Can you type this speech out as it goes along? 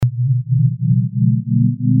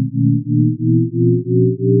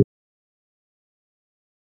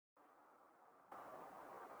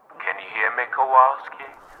Tchaikovsky.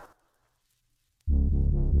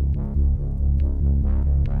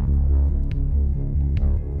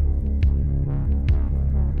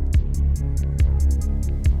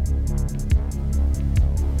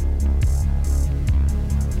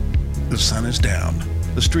 The sun is down,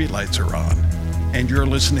 the streetlights are on, and you're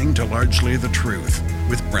listening to Largely the Truth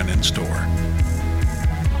with Brennan Storr.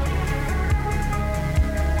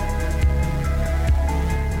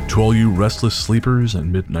 To all you restless sleepers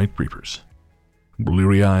and midnight creepers,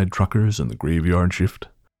 bleary-eyed truckers in the graveyard shift,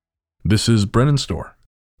 this is Brennan Storr,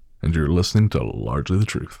 and you're listening to Largely the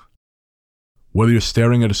Truth. Whether you're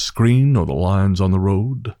staring at a screen or the lines on the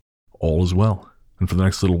road, all is well, and for the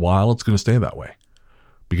next little while it's going to stay that way.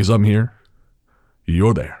 Because I'm here,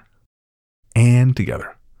 you're there, and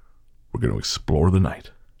together, we're going to explore the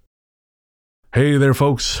night. Hey there,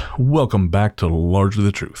 folks. Welcome back to Largely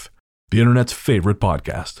the Truth, the internet's favorite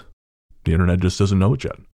podcast. The internet just doesn't know it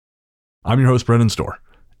yet. I'm your host, Brennan Storr,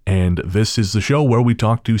 and this is the show where we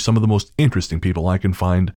talk to some of the most interesting people I can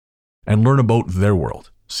find and learn about their world,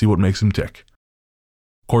 see what makes them tick.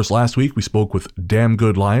 Of course, last week we spoke with Damn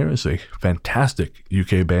Good Liars, a fantastic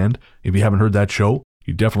UK band. If you haven't heard that show,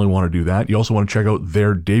 you definitely want to do that. You also want to check out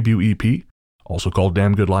their debut EP, also called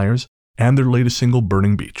Damn Good Liars, and their latest single,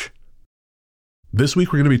 Burning Beach. This week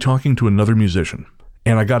we're going to be talking to another musician,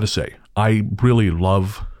 and I gotta say, I really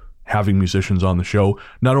love having musicians on the show,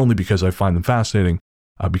 not only because I find them fascinating,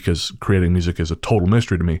 because creating music is a total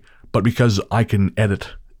mystery to me, but because I can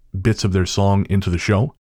edit bits of their song into the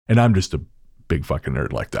show, and I'm just a big fucking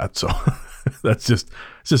nerd like that, so it's just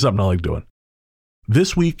something I like doing.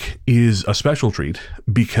 This week is a special treat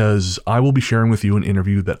because I will be sharing with you an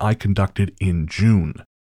interview that I conducted in June.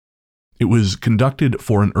 It was conducted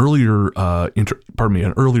for an earlier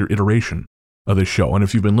iteration of this show. And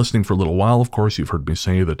if you've been listening for a little while, of course, you've heard me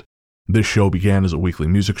say that this show began as a weekly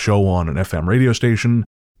music show on an FM radio station.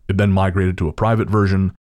 It then migrated to a private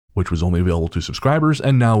version, which was only available to subscribers.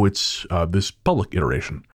 And now it's this public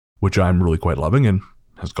iteration, which I'm really quite loving and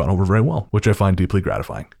has gone over very well, which I find deeply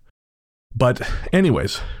gratifying. But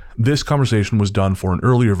anyways, this conversation was done for an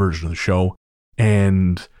earlier version of the show,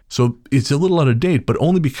 and so it's a little out of date, but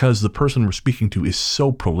only because the person we're speaking to is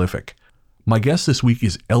so prolific. My guest this week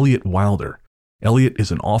is Elliot Wilder. Elliot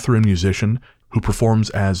is an author and musician who performs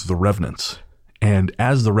as The Revenants. And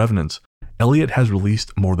as The Revenants, Elliot has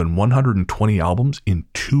released more than 120 albums in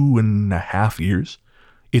 2.5 years.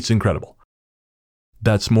 It's incredible.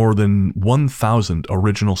 That's more than 1,000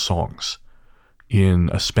 original songs in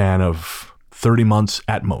a span of 30 months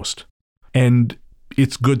at most. And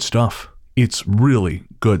it's good stuff. It's really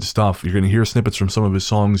good stuff. You're going to hear snippets from some of his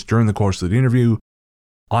songs during the course of the interview.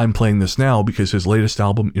 I'm playing this now because his latest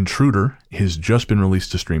album, Intruder, has just been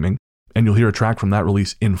released to streaming, and you'll hear a track from that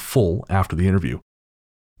release in full after the interview.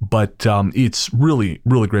 But it's really,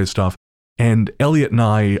 really great stuff. And Elliot and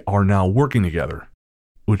I are now working together,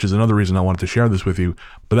 which is another reason I wanted to share this with you,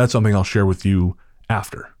 but that's something I'll share with you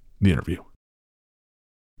after the interview.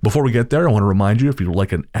 Before we get there, I want to remind you, if you'd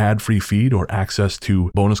like an ad-free feed or access to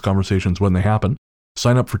bonus conversations when they happen,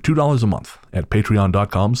 sign up for $2 a month at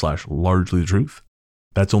patreon.com/largelythetruth.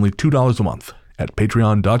 That's only $2 a month at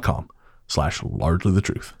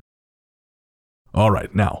patreon.com/largelythetruth. All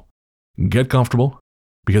right, now, get comfortable,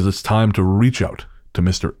 because it's time to reach out to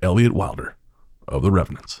Mr. Elliot Wilder of The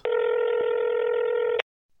Revenants.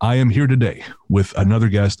 I am here today with another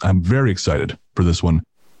guest. I'm very excited for this one.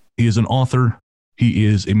 He is an author. He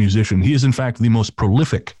is a musician. He is, in fact, the most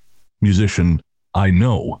prolific musician I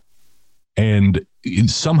know. And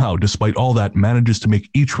somehow, despite all that, manages to make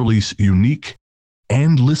each release unique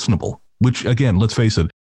and listenable, which, again, let's face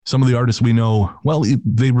it, some of the artists we know, well,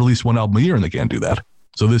 they release one album a year and they can't do that.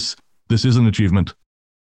 So this is an achievement.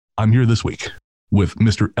 I'm here this week with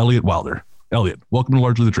Mr. Elliot Wilder. Elliot, welcome to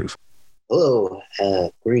Largely the Truth. Hello,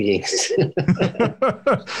 greetings.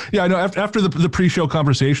 Yeah, I know. After the pre-show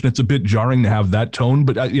conversation, it's a bit jarring to have that tone,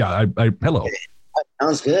 but hello. It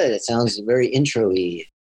sounds good. It sounds very intro-y.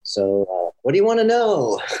 So what do you want to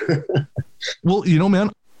know? Well, man,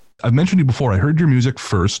 I've mentioned you before. I heard your music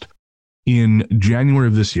first in January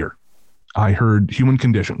of this year. I heard Human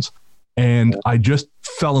Conditions, and I just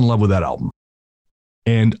fell in love with that album.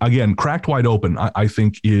 And again, Cracked Wide Open, I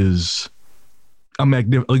think is a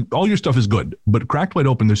magnificent. All your stuff is good, but Cracked Wide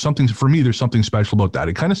Open, there's something special about that.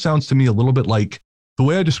 It kind of sounds to me a little bit like, the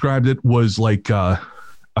way I described it was like a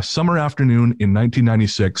summer afternoon in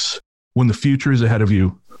 1996 when the future is ahead of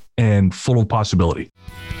you and full of possibility.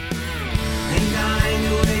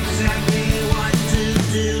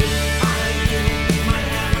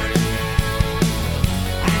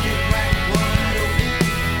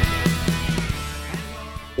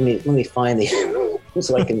 Let me find the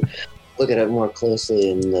so I can look at it more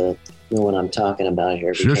closely and know what I'm talking about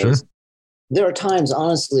here. Sure. There are times,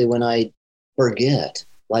 honestly, when I forget.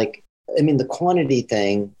 Like, I mean, the quantity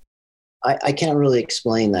thing, I can't really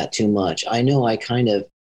explain that too much. I know I'm kind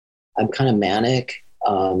of manic,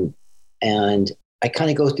 and I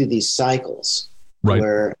kind of go through these cycles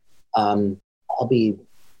where I'll be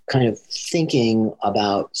kind of thinking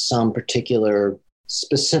about some particular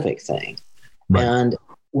specific thing. Right. And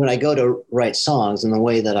when I go to write songs and the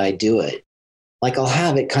way that I do it, like I'll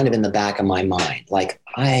have it kind of in the back of my mind. Like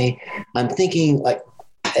I'm thinking like,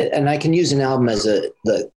 and I can use an album as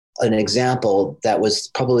an example. That was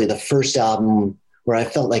probably the first album where I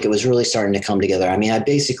felt like it was really starting to come together. I mean, I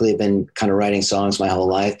basically have been kind of writing songs my whole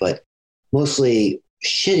life, but mostly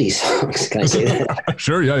shitty songs. Can I say that?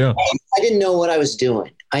 Sure. Yeah. I didn't know what I was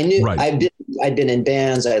doing. I knew I'd been in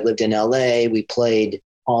bands. I lived in LA. We played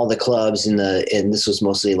all the clubs and this was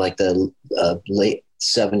mostly like the late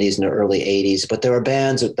 70s and the early 80s. But there were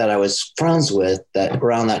bands that I was friends with that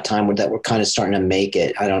around that time that were kind of starting to make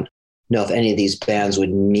it. I don't know if any of these bands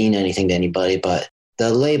would mean anything to anybody, but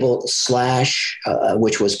the label Slash,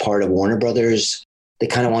 which was part of Warner Brothers, they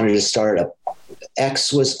kind of wanted to start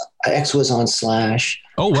X was on Slash.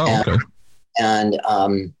 Oh, wow. Okay. And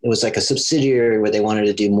it was like a subsidiary where they wanted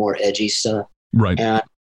to do more edgy stuff. Right.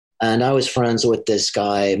 And I was friends with this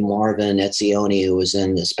guy, Marvin Etzioni, who was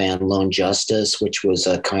in this band Lone Justice, which was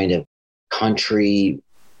a kind of country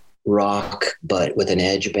rock, but with an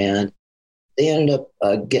edge band. They ended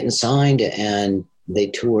up getting signed and they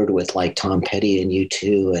toured with like Tom Petty and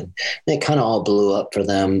U2, and it kind of all blew up for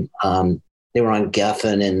them. They were on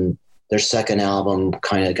Geffen, and their second album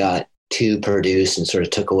kind of got too produced and sort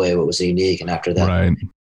of took away what was unique. And after that, right.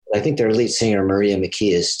 I think their lead singer, Maria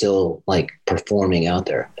McKee, is still like performing out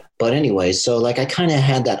there. But anyway, so like I kind of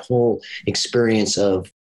had that whole experience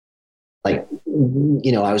of like,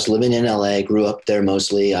 you know, I was living in LA, grew up there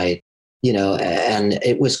mostly. And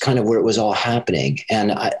it was kind of where it was all happening.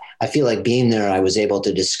 And I feel like being there, I was able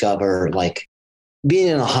to discover, like, being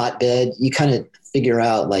in a hotbed, you kind of figure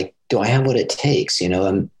out, like, do I have what it takes? You know,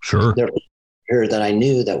 I'm sure there here that I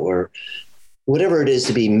knew that were whatever it is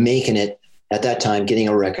to be making it at that time, getting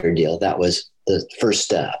a record deal. That was the first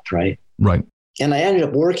step. Right. Right. And I ended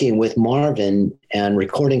up working with Marvin and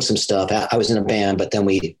recording some stuff. I was in a band, but then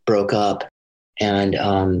we broke up. And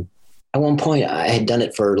at one point I had done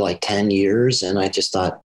it for like 10 years. And I just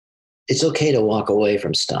thought it's okay to walk away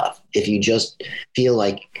from stuff if you just feel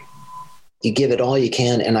like you give it all you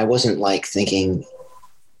can. And I wasn't like thinking,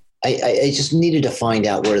 I just needed to find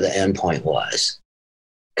out where the end point was,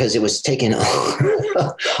 because it was taking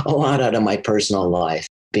a lot out of my personal life,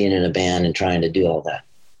 being in a band and trying to do all that.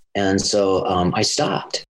 And so I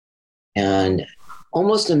stopped, and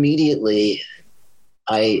almost immediately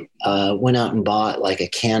I went out and bought like a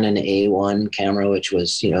Canon A1 camera, which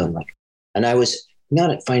was, you know, like, and I was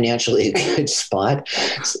not at financially a good spot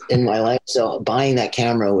in my life. So buying that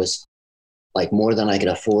camera was like more than I could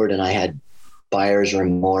afford. And I had buyer's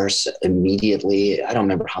remorse immediately. I don't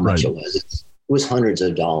remember how much it was. It was hundreds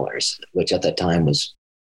of dollars, which at that time was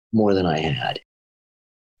more than I had.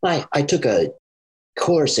 I took a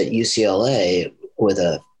course at UCLA with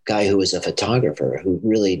a guy who was a photographer who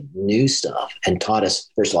really knew stuff and taught us,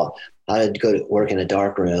 first of all, how to go to work in a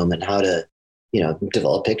dark room and how to, you know,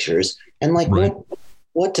 develop pictures and like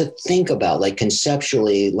what to think about, like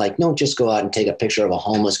conceptually, like don't just go out and take a picture of a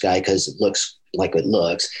homeless guy because it looks like it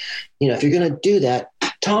looks. You know, if you're going to do that,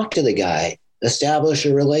 talk to the guy, establish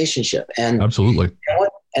a relationship. And absolutely. You know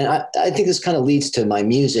what? And I think this kind of leads to my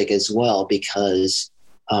music as well, because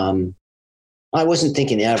I wasn't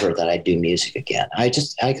thinking ever that I'd do music again. I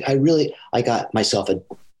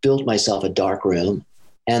built myself a dark room,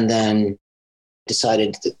 and then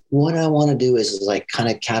decided that what I want to do is like kind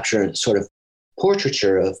of capture sort of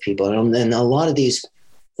portraiture of people. And then a lot of these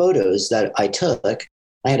photos that I took,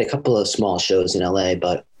 I had a couple of small shows in LA,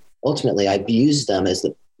 but ultimately I've used them as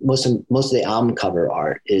most of the album cover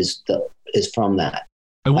art is from that.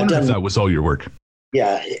 I wonder if that was all your work.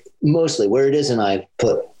 Yeah, mostly where it is. And I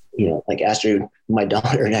put, you know, like Astrid, my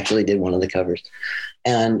daughter, actually did one of the covers,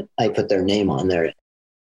 and I put their name on there.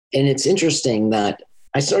 And it's interesting that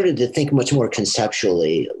I started to think much more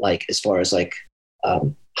conceptually, like as far as like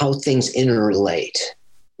how things interrelate,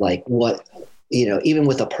 like what, you know, even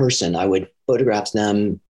with a person, I would photograph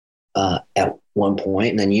them at one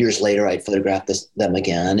point, and then years later I'd photograph them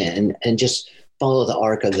again and just follow the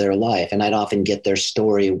arc of their life. And I'd often get their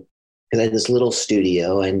story, because I had this little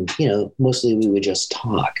studio, and, you know, mostly we would just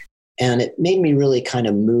talk. And it made me really kind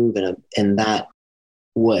of move in that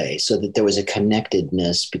way, so that there was a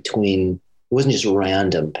connectedness between, it wasn't just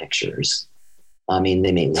random pictures. I mean,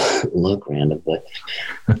 they may look random, but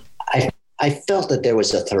I felt that there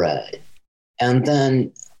was a thread. And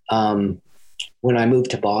then when I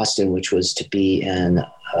moved to Boston, which was to be in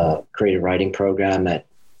a creative writing program at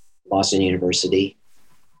Boston University,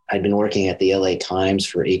 I'd been working at the LA Times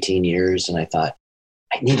for 18 years, and I thought,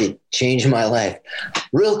 I need to change my life.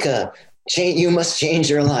 Rilke, you must change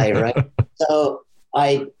your life, right? So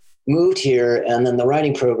I moved here, and then the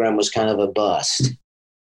writing program was kind of a bust.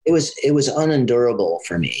 It was unendurable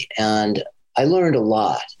for me, and I learned a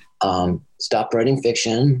lot. Stopped writing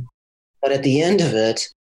fiction, but at the end of it,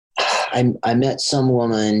 I met some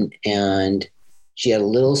woman, and she had a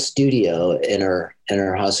little studio in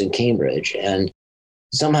her house in Cambridge, and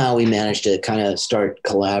somehow we managed to kind of start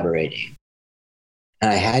collaborating.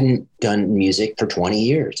 And I hadn't done music for 20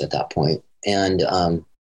 years at that point, and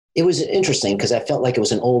it was interesting because I felt like it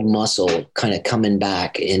was an old muscle kind of coming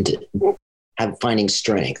back into finding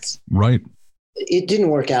strength. Right. It didn't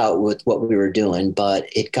work out with what we were doing, but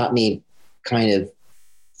it got me kind of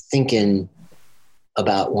thinking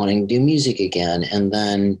about wanting to do music again. And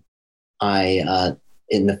then I,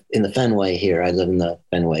 in the Fenway here, I live in the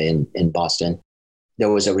Fenway in Boston, there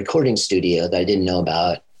was a recording studio that I didn't know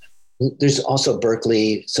about. There's also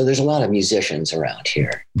Berkeley. So there's a lot of musicians around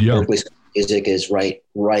here. Yeah. Berkeley Music is right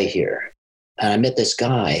here. And I met this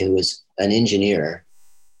guy who was an engineer,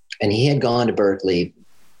 and he had gone to Berkeley,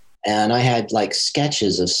 and I had like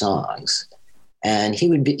sketches of songs, and he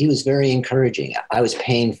was very encouraging. I was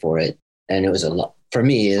paying for it, and it was a lot for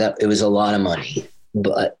me. It was a lot of money,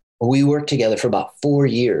 but we worked together for about 4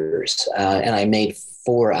 years, and I made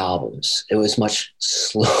 4 albums. It was much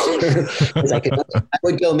slower because I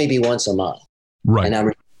would go maybe once a month, right?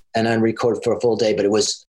 And I record for a full day. But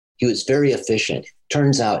he was very efficient.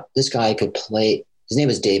 Turns out this guy could play. His name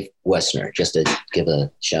is Dave Wessner, just to give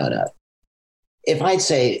a shout out. If I'd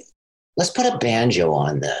say, let's put a banjo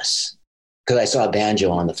on this, because I saw a banjo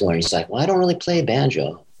on the floor, and he's like, well, I don't really play a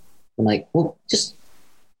banjo. I'm like, well, just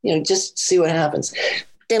see what happens.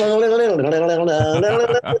 I'm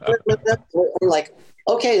like,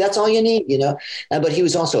 okay, that's all you need, But he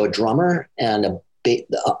was also a drummer and an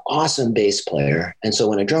awesome bass player. And so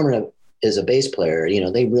when a drummer is a bass player,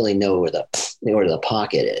 they really know where the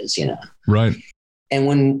pocket is, Right. And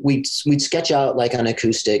when we'd sketch out like on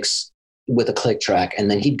acoustics with a click track, and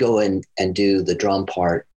then he'd go in and do the drum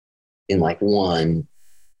part in like one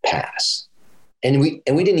pass. And we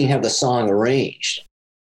didn't even have the song arranged.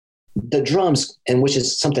 The drums, and which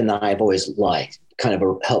is something that I've always liked, kind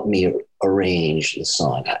of helped me arrange the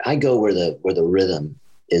song. I go where the rhythm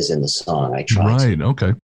is in the song. I try. Right.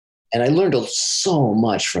 Okay. And I learned so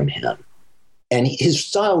much from him. And his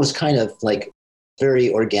style was kind of like very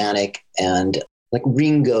organic and like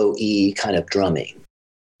Ringo-y kind of drumming.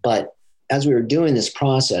 But as we were doing this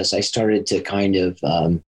process, I started to kind of,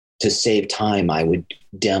 to save time, I would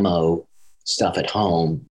demo stuff at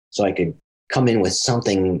home so I could come in with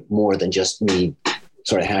something more than just me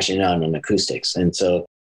sort of hashing it out on acoustics. And so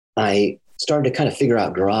I started to kind of figure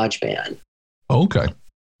out GarageBand. Okay.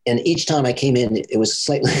 And each time I came in, it was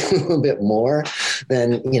slightly a little bit more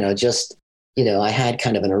than, I had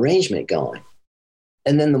kind of an arrangement going.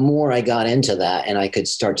 And then the more I got into that, and I could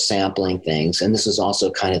start sampling things, and this is also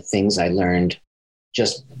kind of things I learned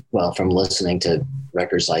from listening to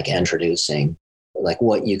records like Introducing, like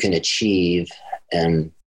what you can achieve.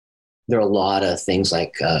 And there are a lot of things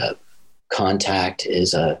like Contact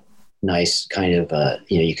is a nice kind of,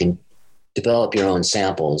 you can develop your own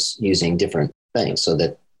samples using different things so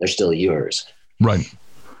that they're still yours. Right.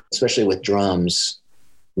 Especially with drums.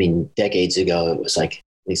 I mean, decades ago, it was like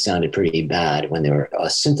they sounded pretty bad when they were a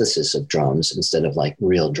synthesis of drums instead of like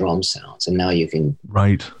real drum sounds. And now you can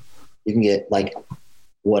get like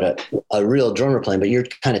what a real drummer playing, but you're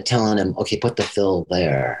kind of telling him, okay, put the fill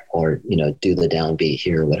there, or, do the downbeat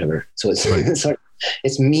here, or whatever. So it's, right.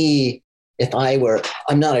 It's me.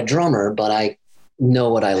 I'm not a drummer, but I know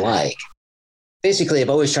what I like. Basically, I've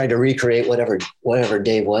always tried to recreate whatever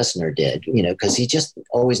Dave Wessner did, because he just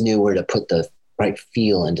always knew where to put the right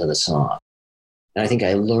feel into the song. And I think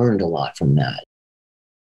I learned a lot from that.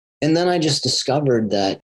 And then I just discovered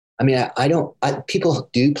that, people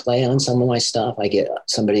do play on some of my stuff. I get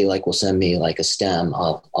somebody like will send me like a stem.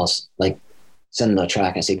 I'll like send them a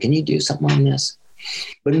track and I say, can you do something on this?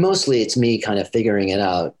 But mostly it's me kind of figuring it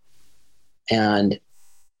out. And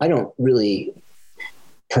I don't really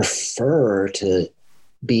prefer to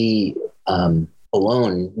be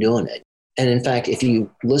alone doing it. And in fact, if you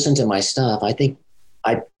listen to my stuff, I think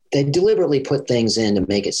they deliberately put things in to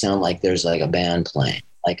make it sound like there's like a band playing.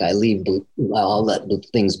 Like I'll let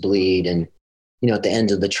things bleed, and at the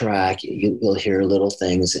end of the track, you'll hear little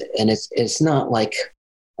things, and it's not like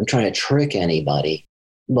I'm trying to trick anybody,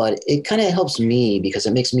 but it kind of helps me because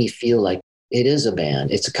it makes me feel like it is a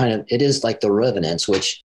band. It is like the Revenants,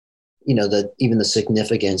 which, even the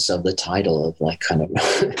significance of the title of like kind of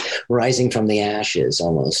rising from the ashes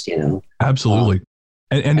almost, Absolutely.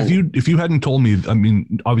 And if you hadn't told me, I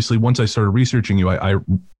mean, obviously once I started researching you, I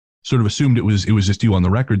sort of assumed it was just you on the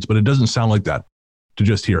records, but it doesn't sound like that to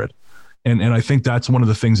just hear it. And I think that's one of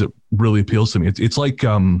the things that really appeals to me. It's like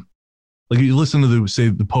you listen to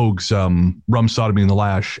the Pogues, Rum, Sodomy, and the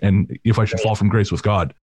Lash, and If I Should Fall from Grace with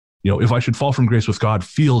God. If I Should Fall from Grace with God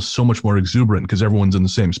feels so much more exuberant because everyone's in the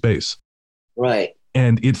same space. Right.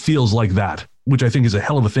 And it feels like that, which I think is a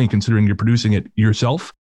hell of a thing considering you're producing it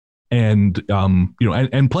yourself and,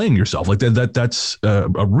 and playing yourself like that. That's a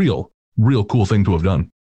real cool thing to have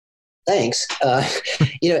done. Thanks.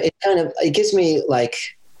 It gives me like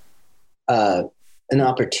an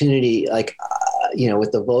opportunity, like,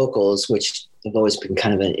 with the vocals, which have always been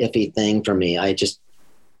kind of an iffy thing for me. I think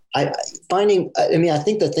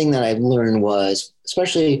the thing that I've learned was,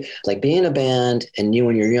 especially like being in a band and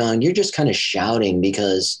when you're young, you're just kind of shouting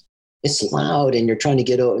because it's loud and you're trying to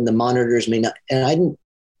get over, and the monitors may not. And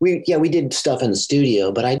we did stuff in the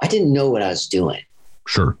studio, but I didn't know what I was doing.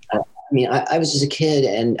 Sure. I was just a kid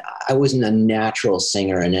and I wasn't a natural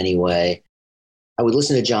singer in any way. I would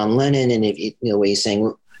listen to John Lennon, and when he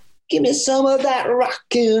sang, "Give me some of that rock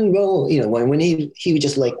and roll," when he would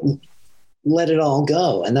just like let it all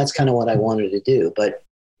go. And that's kind of what I wanted to do. But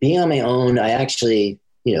being on my own, I actually,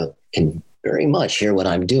 can very much hear what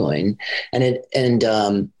I'm doing. And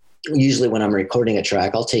usually when I'm recording a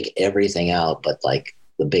track, I'll take everything out, but like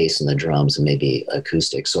the bass and the drums and maybe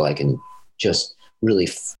acoustic. So I can just really,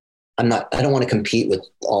 I don't want to compete with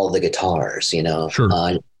all the guitars,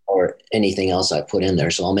 Sure. Or anything else I put in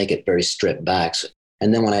there. So I'll make it very stripped back.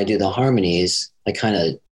 And then when I do the harmonies, I kind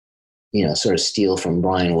of, sort of steal from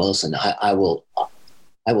Brian Wilson. I will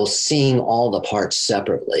sing all the parts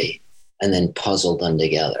separately and then puzzle them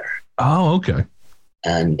together. Oh, okay.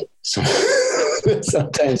 And so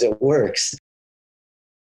sometimes it works.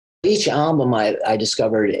 Each album I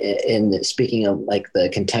discovered, in speaking of like the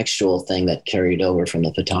contextual thing that carried over from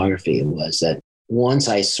the photography, was that once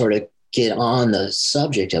I sort of get on the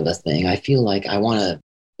subject of a thing, I feel like I want to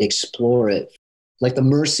explore it. Like the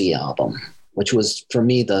Mercy album, which was for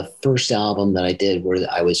me the first album that I did where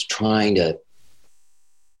I was trying to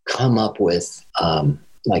come up with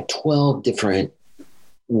like 12 different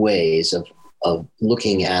ways of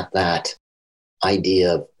looking at that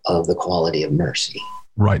idea of the quality of mercy.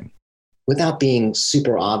 Right. Without being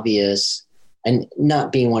super obvious and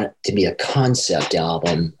not being wanted to be a concept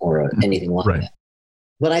album or anything like that.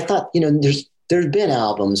 But I thought, there's been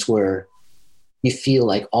albums where you feel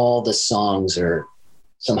like all the songs are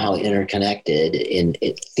somehow interconnected in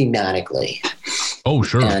it thematically. Oh,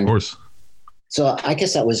 sure, of course. So I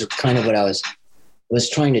guess that was kind of what I was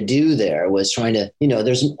trying to do there, was trying to,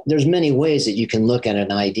 there's many ways that you can look at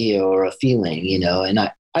an idea or a feeling, and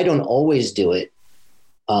I don't always do it.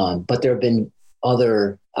 But there have been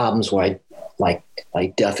other albums where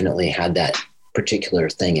I definitely had that particular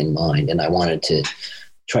thing in mind, and I wanted to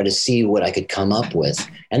try to see what I could come up with.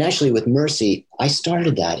 And actually with Mercy, I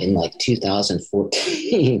started that in like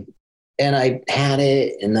 2014 and I had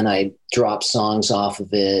it, and then I dropped songs off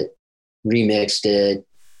of it, remixed it,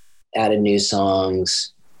 added new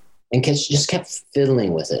songs, and just kept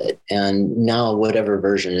fiddling with it. And now whatever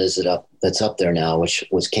version that's up there now, which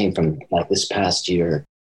came from like this past year,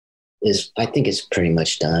 I think it's pretty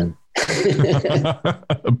much done.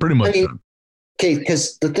 Pretty much done. Okay,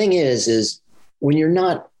 because the thing is when you're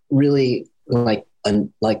not really like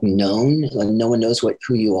known, like no one knows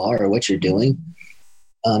who you are or what you're doing,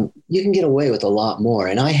 you can get away with a lot more.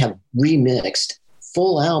 And I have remixed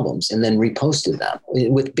full albums and then reposted them.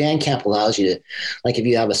 With Bandcamp allows you to, like, if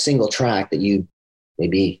you have a single track that you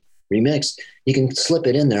maybe remixed, you can slip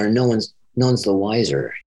it in there and no one's the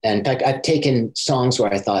wiser. And in fact, I've taken songs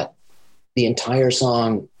where I thought the entire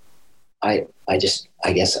song, I guess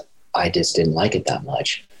I just didn't like it that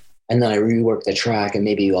much. And then I rework the track and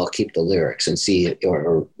maybe I'll keep the lyrics and see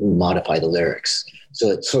or modify the lyrics. So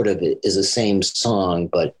it sort of is the same song,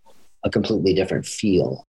 but a completely different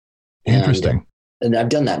feel. Interesting. And I've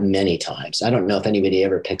done that many times. I don't know if anybody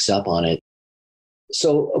ever picks up on it.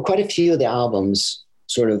 So quite a few of the albums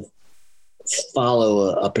sort of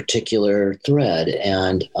follow a particular thread.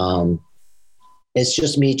 And it's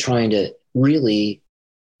just me trying to really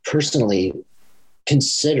personally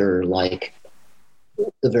consider like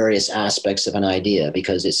the various aspects of an idea,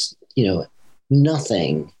 because it's,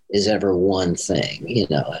 nothing is ever one thing.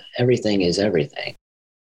 Everything is everything.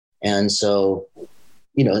 And so,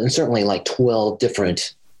 and certainly like 12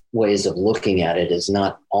 different ways of looking at it is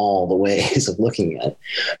not all the ways of looking at it.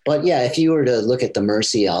 But yeah, if you were to look at the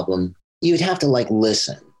Mercy album, you'd have to like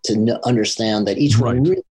listen to understand that each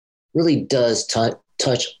one really does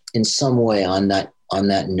touch in some way on that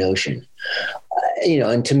notion.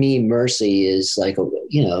 And to me, Mercy is like,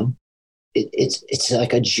 it's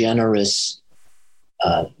like a generous,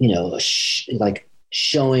 like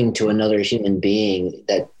showing to another human being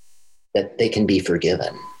that they can be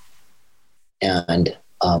forgiven. And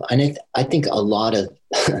I think a lot of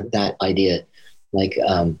that idea, like,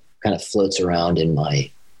 kind of floats around in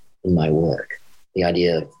my work. The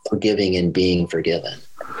idea of forgiving and being forgiven.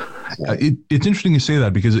 It's interesting you say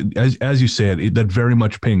that, because as you say it, that very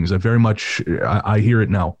much pings. I hear it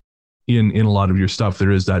now in a lot of your stuff.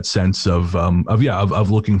 There is that sense of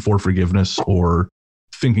looking for forgiveness, or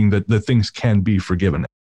thinking that things can be forgiven.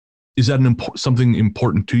 Is that something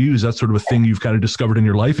important to you? Is that sort of a thing you've kind of discovered in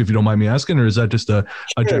your life, if you don't mind me asking, or is that just a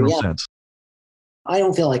general sense? I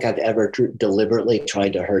don't feel like I've ever deliberately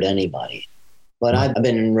tried to hurt anybody, but I've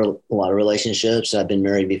been in a lot of relationships. I've been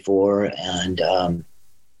married before. And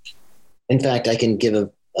in fact, I can give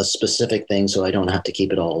a specific thing so I don't have to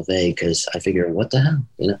keep it all vague, because I figure, what the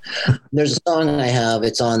hell? There's a song I have,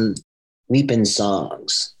 it's on Weepin'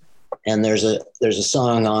 Songs. And there's a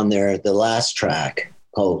song on there, the last track,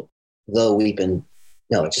 called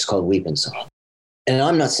it's just called Weepin' Song. And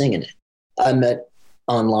I'm not singing it. I met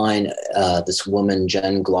online this woman,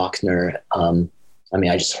 Jen Glockner.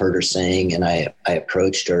 I just heard her sing, and I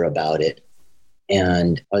approached her about it.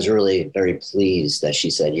 And I was really very pleased that she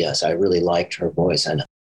said yes. I really liked her voice. And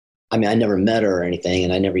I never met her or anything,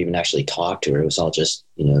 and I never even actually talked to her. It was all just,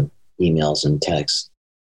 emails and texts.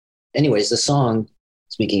 Anyways, the song,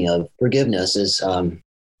 speaking of forgiveness, is I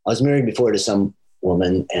was married before to some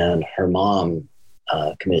woman, and her mom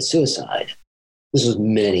committed suicide. This was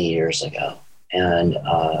many years ago. And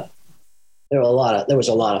there was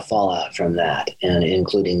a lot of fallout from that, and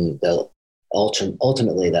including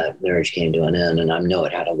ultimately that marriage came to an end. And I know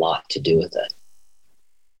it had a lot to do with it,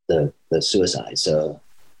 the suicide. So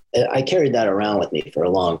I carried that around with me for a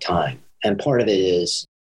long time. And part of it is,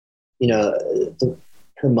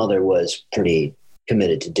 her mother was pretty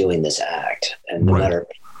committed to doing this act, and no matter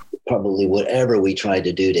probably whatever we tried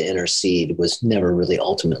to do to intercede was never really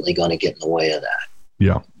ultimately going to get in the way of that.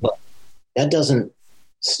 Yeah. But that doesn't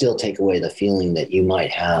still take away the feeling that you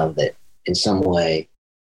might have that in some way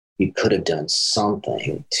you could have done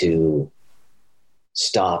something to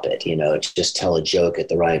stop it, just tell a joke at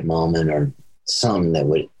the right moment, or something that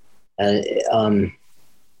would,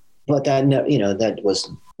 but that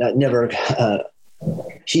never,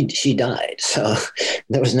 she died. So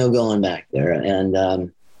there was no going back there.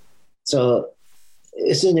 And, so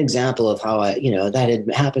it's an example of how that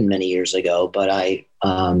had happened many years ago, but I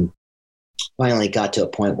finally got to a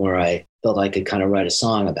point where I felt I could kind of write a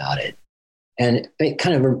song about it. And it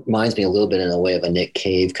kind of reminds me a little bit in the way of a Nick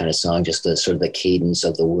Cave kind of song, just the sort of the cadence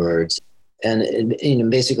of the words. And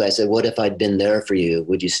basically I said, what if I'd been there for you?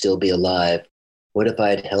 Would you still be alive? What if I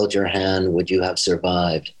had held your hand? Would you have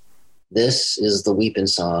survived? This is the Weepin'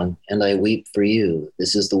 Song, and I weep for you.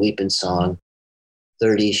 This is the Weepin' Song,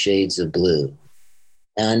 30 Shades of Blue.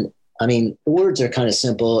 And the words are kind of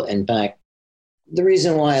simple. In fact, the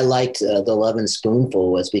reason why I liked the Lovin'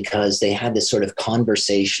 Spoonful was because they had this sort of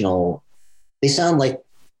conversational, they sound like,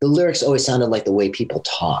 the lyrics always sounded like the way people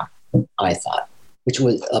talk, I thought, which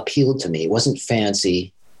appealed to me. It wasn't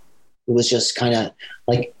fancy. It was just kind of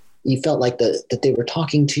like, you felt like that they were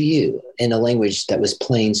talking to you in a language that was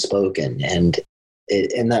plain spoken. And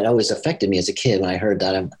that always affected me as a kid when I heard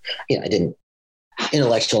that. I didn't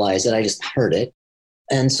intellectualize it. I just heard it.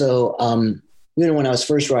 And so, when I was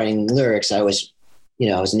first writing lyrics, I was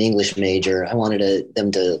an English major. I wanted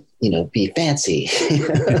them to, be fancy,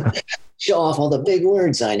 show off all the big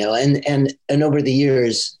words I know. And over the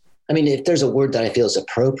years, if there's a word that I feel is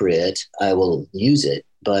appropriate, I will use it.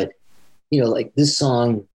 But, like this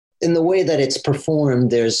song, in the way that it's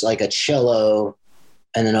performed, there's like a cello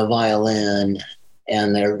and then a violin,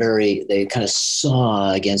 and they kind of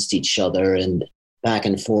saw against each other and back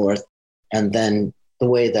and forth. And then the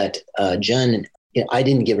way that Jen, I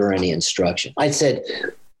didn't give her any instruction. I said,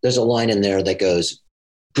 there's a line in there that goes,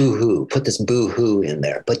 boo-hoo, put this boo-hoo in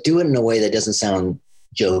there, but do it in a way that doesn't sound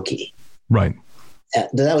jokey. Right.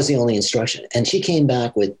 That was the only instruction. And she came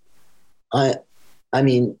back with,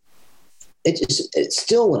 it's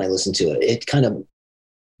still, when I listen to it, it kind of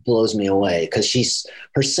blows me away, because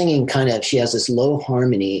her singing she has this low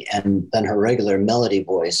harmony and then her regular melody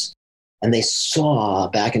voice. and they saw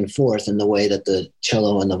back and forth in the way that the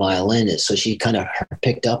cello and the violin is. So she kind of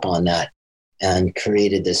picked up on that and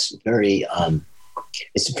created this very,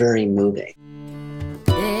 it's very moving.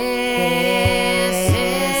 This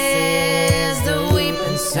is the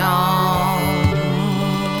weeping song,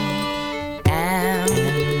 and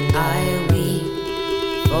I weep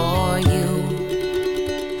for you.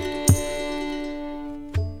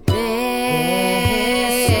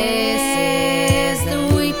 This is the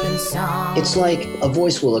weeping song. It's like a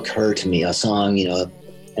voice will occur to me, a song, you know,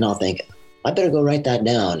 and I'll think, I better go write that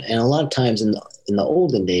down. And a lot of times in the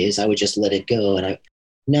olden days, I would just let it go. And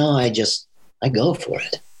now I go for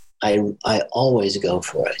it. I always go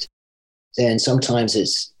for it. And sometimes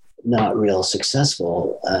it's not real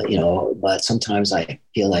successful, you know, but sometimes I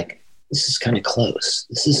feel like this is kind of close.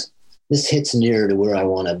 This hits near to where I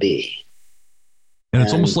want to be. And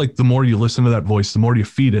it's almost like the more you listen to that voice, the more you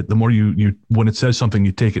feed it, the more you when it says something,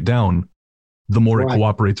 you take it down, the more it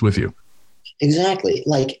cooperates with you. Exactly.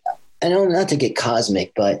 Like, I know not to get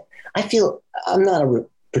cosmic, but I feel I'm not a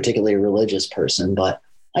particularly religious person, but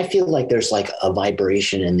I feel like there's like a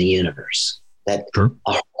vibration in the universe, that a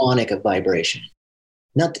harmonic of vibration,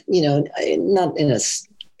 not in a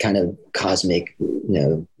kind of cosmic, you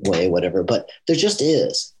know, way, whatever, but there just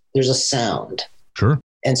is. There's a sound. Sure.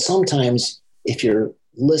 And sometimes if you're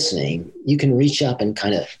listening, you can reach up and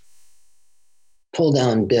kind of pull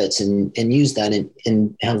down bits and use that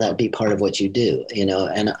and have that be part of what you do, you know,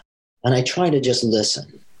 and I try to just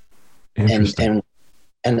listen.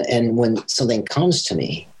 And when something comes to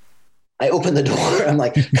me, I open the door. I'm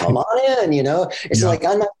like, come on in, you know. It's like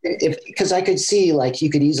I'm not, because I could see like you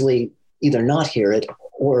could easily either not hear it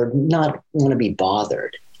or not want to be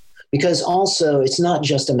bothered. Because also it's not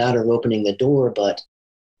just a matter of opening the door, but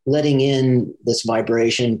letting in this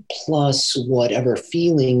vibration plus whatever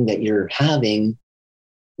feeling that you're having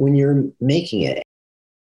when you're making it.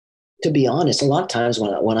 To be honest, a lot of times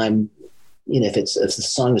when I'm, you know, if the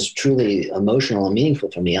song is truly emotional and meaningful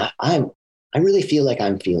for me, I really feel like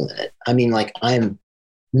I'm feeling it. I mean, like I'm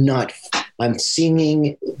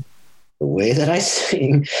singing the way that I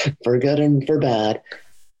sing, for good and for bad,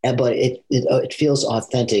 but it feels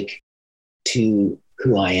authentic to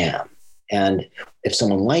who I am. And if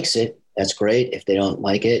someone likes it, that's great. If they don't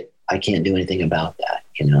like it, I can't do anything about that,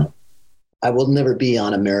 you know. I will never be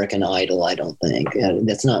on American Idol, I don't think.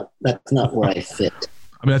 That's not where I fit.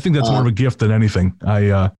 I mean, I think that's more of a gift than anything.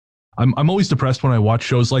 I'm always depressed when I watch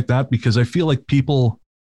shows like that, because I feel like people,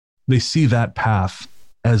 they see that path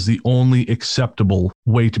as the only acceptable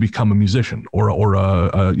way to become a musician or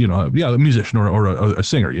a musician or a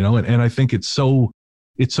singer, you know. And I think it's so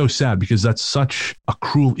sad, because that's such a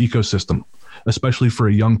cruel ecosystem, especially for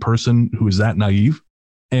a young person who is that naive.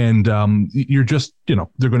 And you're just, you know,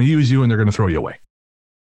 they're going to use you and they're going to throw you away.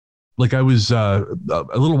 Like I was a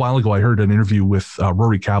little while ago, I heard an interview with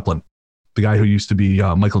Rory Kaplan, the guy who used to be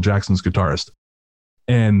Michael Jackson's guitarist.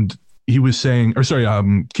 And he was saying,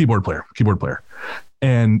 keyboard player.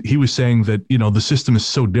 And he was saying that, you know, the system is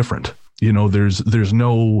so different. You know, there's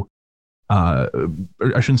no, I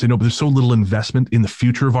shouldn't say no, but there's so little investment in the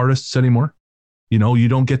future of artists anymore. You know, you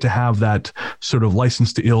don't get to have that sort of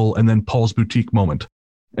License to Ill and then Paul's Boutique moment.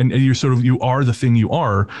 And you are the thing you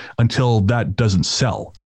are until that doesn't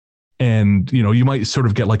sell. And, you know, you might sort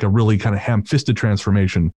of get like a really kind of ham-fisted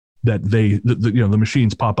transformation that the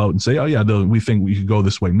machines pop out and say, oh yeah, we think we could go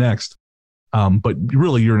this way next. But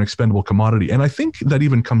really you're an expendable commodity. And I think that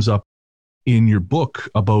even comes up in your book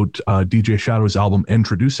about DJ Shadow's album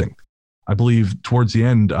Introducing. I believe towards the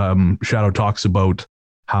end, Shadow talks about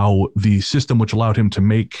how the system which allowed him to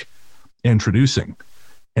make Introducing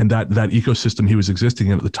and that ecosystem he was existing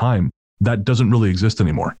in at the time, that doesn't really exist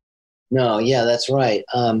anymore. No, yeah, that's right.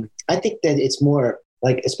 I think that it's more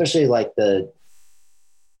like, especially like the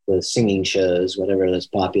singing shows, whatever that's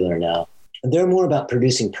popular now, they're more about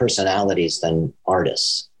producing personalities than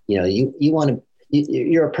artists. You know,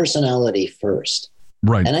 you're a personality first.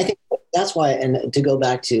 Right. And I think that's why, and to go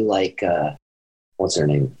back to like, what's her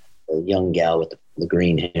name? The young gal with the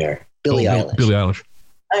green hair, Billie Eilish. Billie Eilish.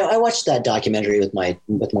 I watched that documentary with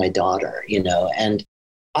my daughter, you know, and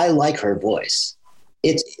I like her voice.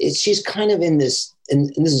 She's kind of in this, and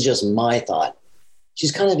this is just my thought.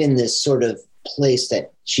 She's kind of in this sort of place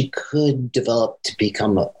that she could develop to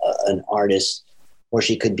become an artist, or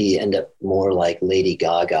she could end up more like Lady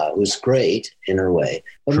Gaga, who's great in her way.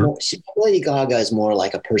 But sure. Lady Gaga is more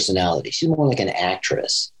like a personality. She's more like an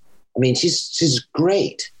actress. I mean, she's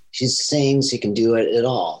great. She sings, she can do it at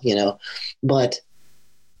all, you know. But,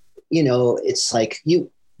 you know, it's like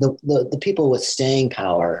the people with staying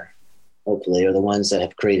power, hopefully, are the ones that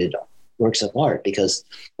have created works of art, because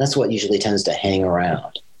that's what usually tends to hang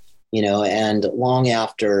around, and long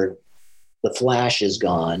after the flash is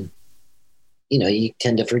gone, you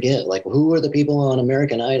tend to forget, like, who are the people on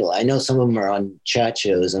American Idol? I know some of them are on chat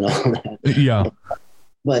shows and all that. Yeah.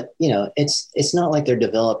 But it's not like they're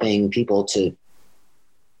developing people to,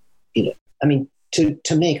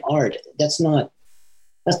 to make art. That's not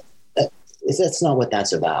what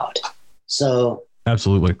that's about. So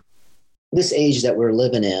absolutely, this age that we're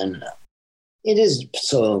living in, it is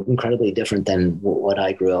so incredibly different than what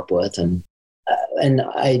I grew up with, and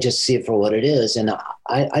I just see it for what it is, and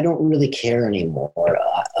I don't really care anymore,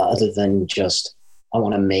 other than just I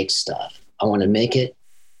want to make stuff. I want to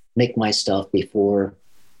make my stuff before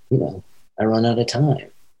I run out of time,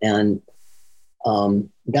 and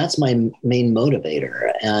that's my main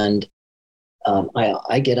motivator. And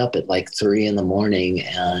I get up at like 3 a.m.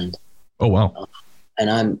 and oh wow, and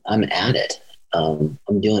I'm at it. I'm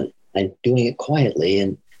doing it quietly,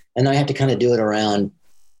 and I have to kind of do it around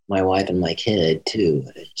my wife and my kid too.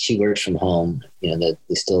 She works from home.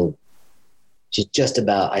 She's just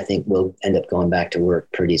about, I think we'll end up going back to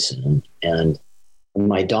work pretty soon. And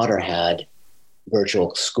my daughter had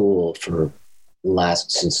virtual school for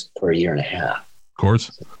a year and a half. Of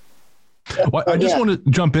course. Well, I just want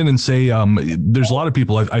to jump in and say, there's a lot of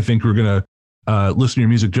people I think who are going to listen to your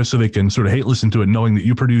music just so they can sort of hate listen to it, knowing that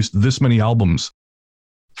you produced this many albums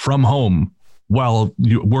from home while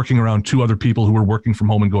you working around 2 other people who were working from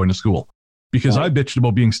home and going to school. Because I bitched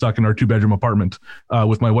about being stuck in our 2-bedroom apartment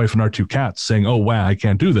with my wife and our 2 cats, saying, oh, wow, I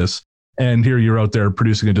can't do this. And here you're out there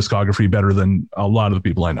producing a discography better than a lot of the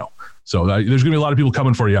people I know. So there's going to be a lot of people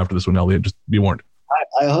coming for you after this one, Elliot. Just be warned.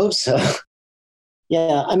 I hope so.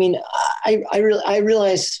 Yeah, I mean, I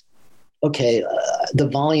realized, okay, the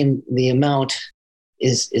volume, the amount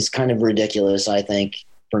is kind of ridiculous, I think,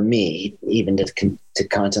 for me, even to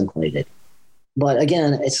contemplate it. But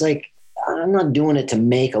again, it's like, I'm not doing it to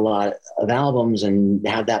make a lot of albums and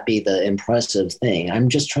have that be the impressive thing. I'm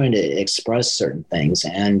just trying to express certain things.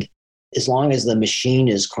 And as long as the machine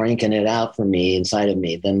is cranking it out for me inside of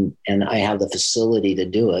me, then, and I have the facility to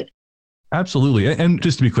do it. Absolutely. And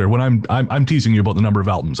just to be clear, when I'm teasing you about the number of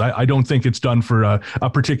albums, I don't think it's done for a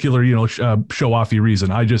particular, show-offy reason.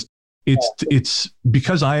 It's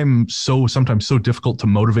because I am sometimes so difficult to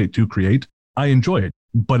motivate to create. I enjoy it,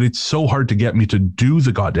 but it's so hard to get me to do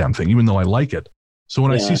the goddamn thing, even though I like it. So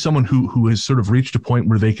when I see someone who has sort of reached a point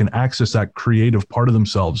where they can access that creative part of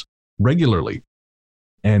themselves regularly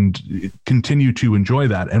and continue to enjoy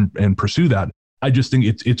that and pursue that, I just think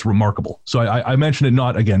it's remarkable. So I mention it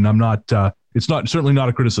not, again, I'm not, it's not, certainly not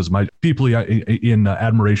a criticism. I deeply in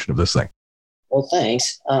admiration of this thing. Well,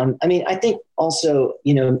 thanks. I mean, I think also,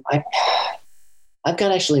 I've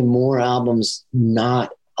got actually more albums,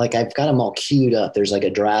 not like I've got them all queued up. There's like a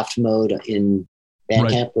draft mode in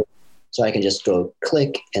Bandcamp, right, so I can just go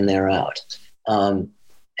click and they're out.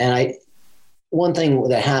 One thing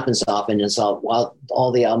that happens often is while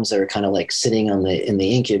all the albums that are kind of like sitting in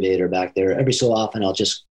the incubator back there, every so often I'll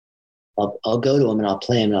go to them and I'll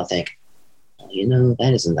play them and I'll think,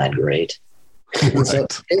 that isn't that great. Right. So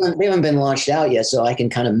they haven't been launched out yet, so I can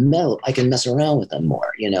kind of I can mess around with them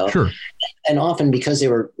more, Sure. And often because they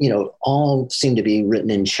were, all seem to be written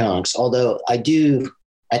in chunks, although I do,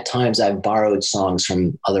 at times I've borrowed songs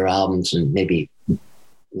from other albums and maybe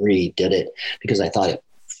redid it because I thought it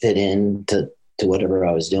fit in to whatever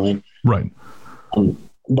I was doing. Right.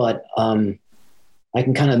 But I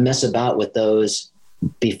can kind of mess about with those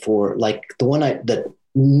before, like the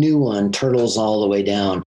new one, Turtles All the Way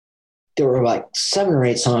Down. There were like 7 or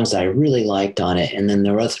 8 songs that I really liked on it. And then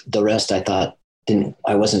the rest I thought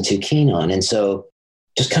I wasn't too keen on. And so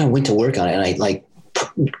just kind of went to work on it. And I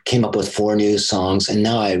came up with 4 new songs. And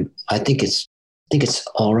now I think it's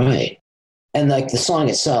all right. And like the song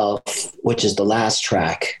itself, which is the last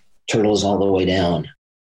track, Turtles All the Way Down.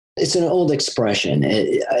 It's an old expression.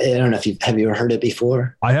 I don't know if have you ever heard it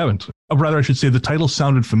before? I haven't. Or rather, I should say the title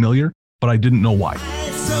sounded familiar, but I didn't know why.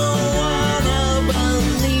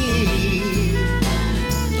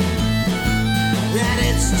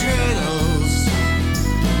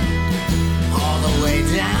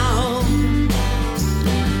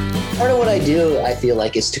 Part of what I do, I feel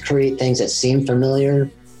like, is to create things that seem familiar,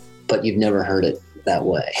 but you've never heard it that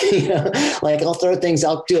way. Like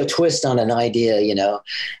I'll do a twist on an idea,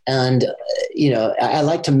 and, I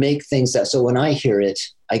like to make things so when I hear it,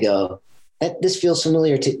 I go, this feels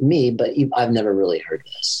familiar to me, but I've never really heard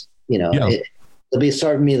this, It'll be a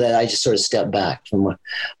part of me that I just sort of step back from what,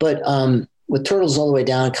 but what Turtles All the Way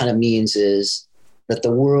Down kind of means is that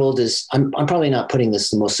the world is, I'm probably not putting this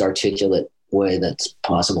the most articulate way that's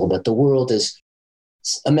possible, but the world is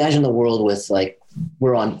imagine the world with like,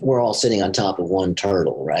 we're all sitting on top of one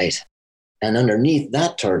turtle, right? And underneath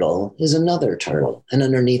that turtle is another turtle. And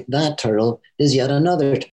underneath that turtle is yet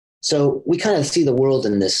another. So we kind of see the world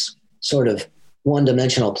in this sort of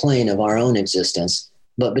one-dimensional plane of our own existence.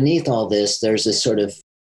 But beneath all this, there's this sort of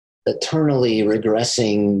eternally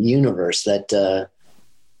regressing universe that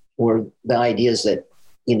where the ideas that,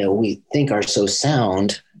 we think are so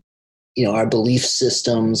sound, our belief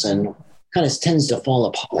systems and kind of tends to fall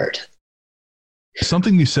apart.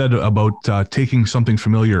 Something you said about taking something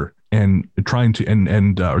familiar and trying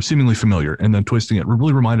to, or seemingly familiar, and then twisting it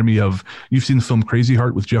really reminded me of, you've seen the film Crazy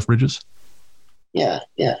Heart with Jeff Bridges? Yeah.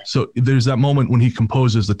 So there's that moment when he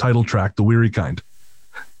composes the title track, The Weary Kind,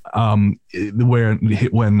 where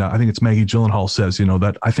when I think it's Maggie Gyllenhaal says,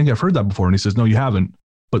 that I think I've heard that before. And he says, no, you haven't,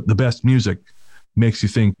 but the best music makes you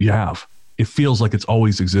think you have. It feels like it's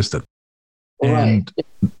always existed. Right.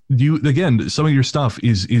 And again, some of your stuff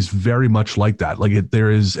is very much like that. Like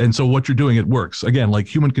and so what you're doing, it works. Again, like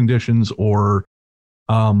Human Conditions, or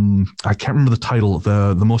I can't remember the title,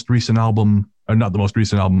 the most recent album, or not the most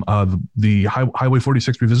recent album, the Highway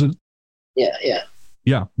 46 Revisited.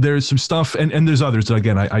 Yeah. There's some stuff, and there's others that,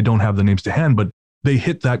 again, I don't have the names to hand, but they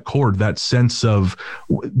hit that chord, that sense of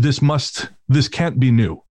this can't be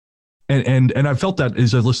new. And I felt that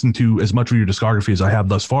as I listened to as much of your discography as I have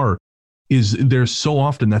thus far, is there's so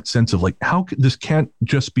often that sense of like, this can't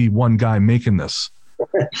just be one guy making this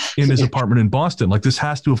in his apartment in Boston. Like, this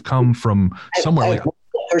has to have come from somewhere. I have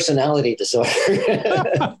personality disorder.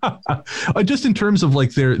 Just in terms of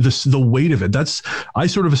like the weight of it. I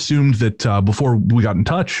sort of assumed that before we got in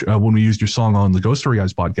touch, when we used your song on the Ghost Story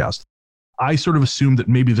Guys podcast, I sort of assumed that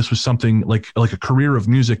maybe this was something like a career of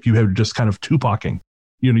music you had just kind of Tupacing.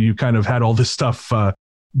 You kind of had all this stuff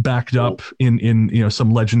backed up in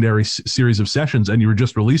some legendary series of sessions, and you were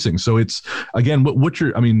just releasing. So it's, again, what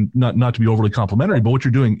you're, not to be overly complimentary, but what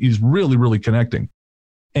you're doing is really, really connecting.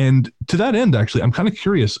 And to that end, actually, I'm kind of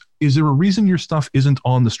curious, is there a reason your stuff isn't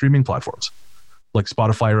on the streaming platforms like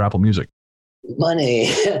Spotify or Apple Music? Money.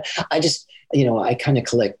 I just, I kind of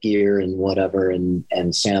collect gear and whatever,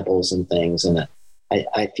 and samples and things. And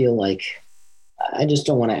I feel like I just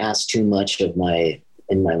don't want to ask too much of my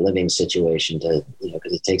living situation to,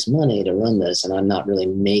 because it takes money to run this, and I'm not really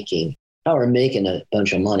making a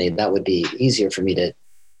bunch of money. That would be easier for me to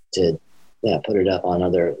put it up on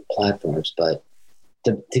other platforms. But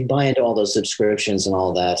to buy into all those subscriptions and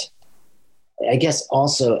all that, I guess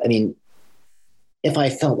also, if I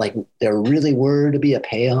felt like there really were to be a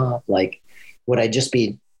payoff, like, would I just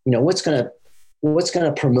be, who's going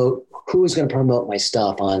to promote my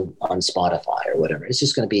stuff on Spotify or whatever? It's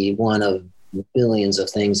just going to be one of billions of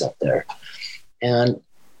things up there. And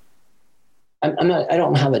I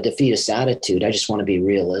don't have a defeatist attitude. I just want to be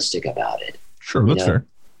realistic about it. Sure. That's fair.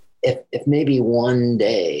 If maybe one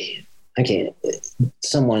day,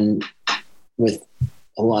 someone with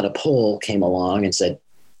a lot of pull came along and said,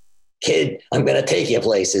 kid, I'm going to take you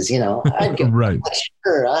places, I'd go, right.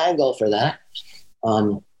 Sure, I'd go for that.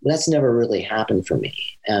 That's never really happened for me.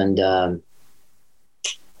 And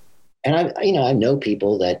I know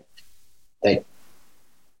people that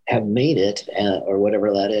have made it, or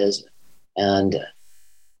whatever that is. And,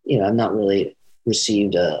 I've not really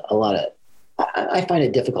received a lot of, I find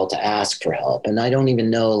it difficult to ask for help. And I don't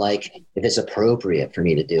even know, like, if it's appropriate for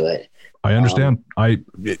me to do it. I understand.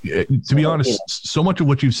 To be honest, so much of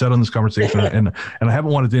what you've said on this conversation, and I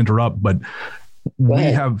haven't wanted to interrupt, but we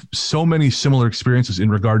have so many similar experiences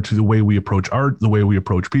in regard to the way we approach art, the way we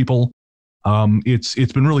approach people. It's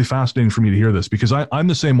been really fascinating for me to hear this, because I'm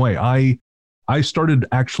the same way. I started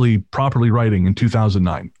actually properly writing in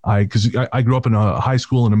 2009. Because I grew up in a high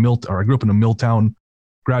school I grew up in a mill town,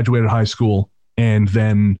 graduated high school, and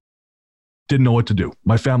then didn't know what to do.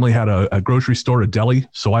 My family had a grocery store, a deli,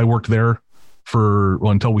 so I worked there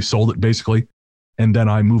until we sold it, basically. And then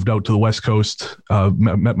I moved out to the West Coast,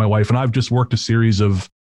 met my wife, and I've just worked a series of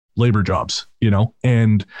labor jobs,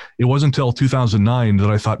 and it wasn't until 2009 that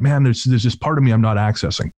I thought, man, there's this part of me I'm not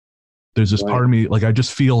accessing. There's this part of me, like, I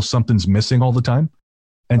just feel something's missing all the time.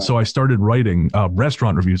 And so I started writing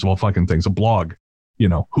restaurant reviews of all fucking things, a blog,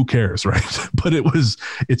 who cares, right? But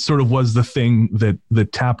it sort of was the thing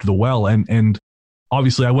that tapped the well. And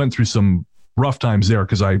obviously I went through some rough times there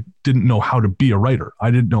because I didn't know how to be a writer.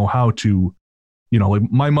 I didn't know how to,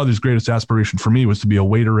 like, my mother's greatest aspiration for me was to be a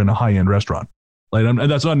waiter in a high-end restaurant. Like,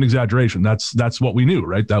 and that's not an exaggeration. That's what we knew,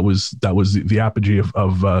 right? That was the apogee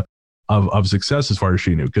of success as far as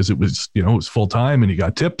she knew, because it was, it was full time and you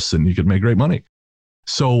got tips and you could make great money.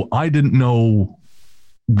 So I didn't know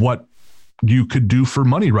what you could do for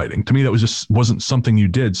money writing. To me, that wasn't something you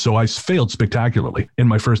did. So I failed spectacularly in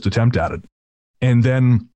my first attempt at it. And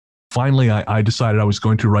then finally, I decided I was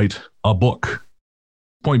going to write a book.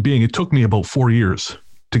 Point being, it took me about 4 years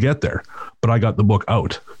to get there, but I got the book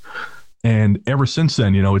out. And ever since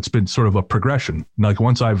then, it's been sort of a progression. Like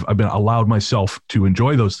once I've been allowed myself to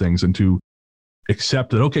enjoy those things and to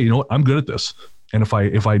accept that, okay, you know what, I'm good at this. And if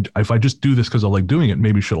I just do this because I like doing it,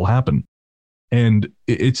 maybe shit'll happen. And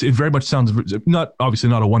it very much sounds obviously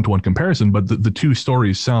not a one-to-one comparison, but the two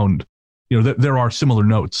stories sound, there are similar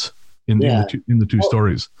notes in the two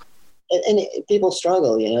stories. And people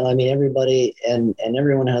struggle, I mean, everybody and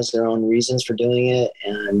everyone has their own reasons for doing it.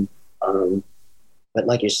 And, but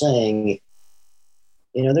like you're saying,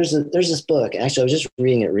 there's this book, actually, I was just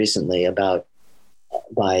reading it recently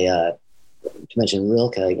by to mention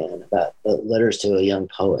Rilke again, about letters to a young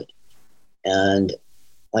poet. And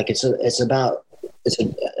like, it's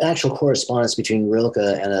an actual correspondence between Rilke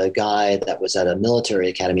and a guy that was at a military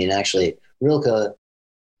academy. And actually Rilke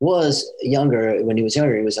was younger. When he was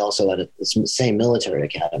younger, he was also at the same military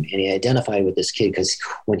academy, and he identified with this kid because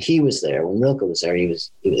when Rilke was there, it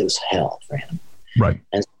was hell for him. Right.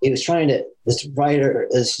 And he was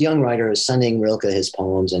this young writer was sending Rilke his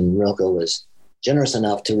poems, and Rilke was generous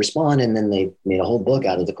enough to respond. And then they made a whole book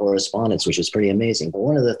out of the correspondence, which was pretty amazing. But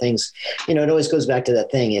one of the things, it always goes back to that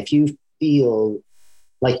thing. If you feel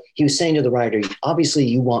like he was saying to the writer, obviously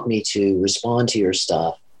you want me to respond to your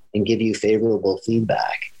stuff and give you favorable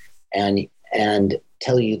feedback and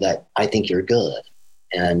tell you that I think you're good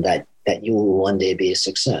and that you will one day be a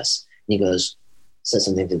success. And he said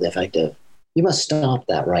something to the effect of, you must stop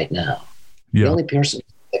that right now. Yeah. The only person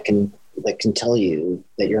that can tell you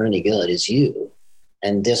that you're any good is you.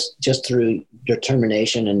 And this, just through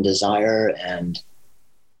determination and desire and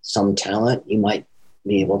some talent, you might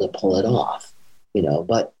be able to pull it off,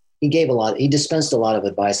 but he dispensed a lot of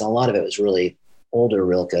advice. And a lot of it was really older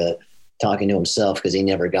Rilke talking to himself, because he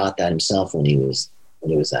never got that himself when he was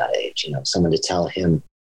that age, someone to tell him,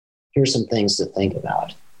 here's some things to think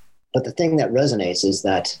about. But the thing that resonates is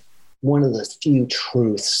that one of the few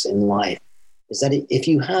truths in life is that if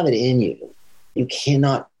you have it in you, you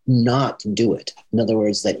cannot not do it. In other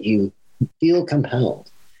words, that you feel compelled,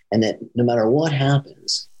 and that no matter what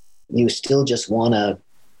happens, you still just want to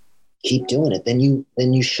keep doing it. Then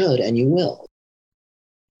you should, and you will.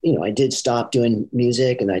 I did stop doing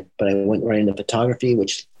music, but I went right into photography,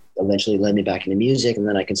 which eventually led me back into music. And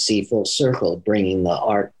then I can see full circle bringing the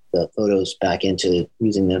art, the photos back into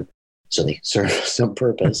using them so they serve some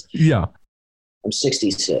purpose. Yeah. I'm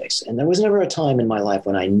 66, and there was never a time in my life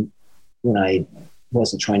when I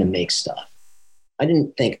wasn't trying to make stuff. I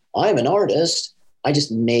didn't think I'm an artist. I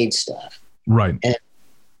just made stuff. Right. And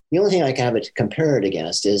the only thing I can have it to compare it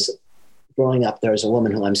against is growing up, there was a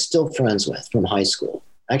woman who I'm still friends with from high school.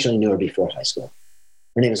 Actually, I knew her before high school.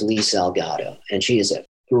 Her name is Lee Salgado, and she is a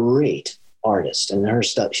great artist. And her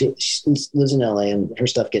stuff, she lives in LA, and her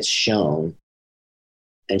stuff gets shown,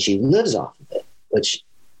 and she lives off of it, which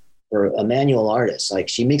for a manual artist, like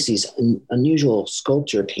she makes these unusual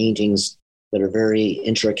sculpture paintings that are very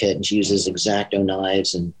intricate, and she uses X-Acto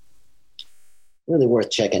knives, and really worth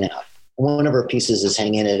checking out. One of her pieces is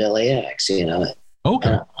hanging at LAX,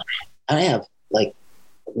 Okay. And I have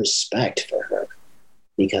respect for her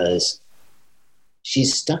because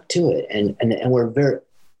she's stuck to it, and we're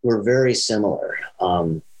very similar.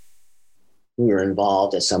 We were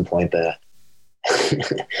involved at some point, but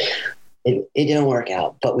it didn't work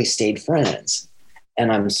out. But we stayed friends,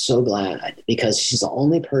 and I'm so glad, because she's the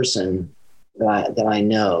only person that I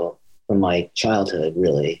know from my childhood,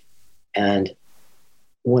 really. And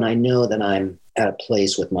when I know that I'm at a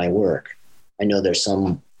place with my work, I know there's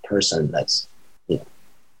some person that's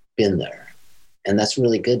been there, and that's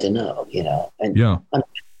really good to know. And yeah.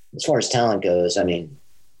 As far as talent goes, I mean,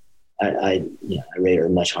 I rate her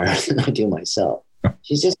much higher than I do myself.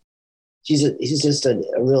 She's just a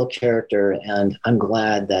real character, and I'm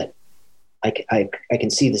glad that I can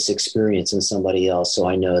see this experience in somebody else, so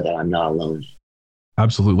I know that I'm not alone.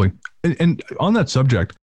 Absolutely. And on that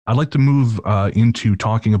subject, I'd like to move into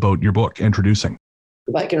talking about your book, Introducing.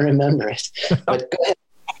 If I can remember it. But go ahead.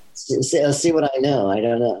 See what I know. I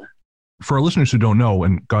don't know. For our listeners who don't know,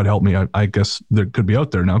 and God help me, I guess there could be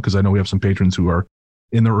out there now, because I know we have some patrons who are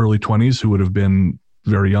in their early 20s who would have been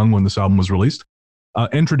very young when this album was released.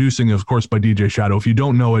 Introducing, of course, by DJ Shadow. If you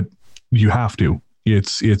don't know it, you have to.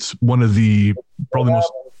 It's one of the probably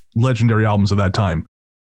most legendary albums of that time.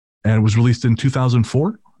 And it was released in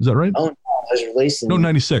 2004. Is that right? Oh, no, it was released in... No,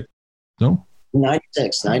 96. No?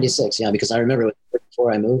 96, yeah, because I remember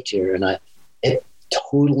before I moved here, and it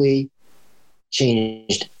totally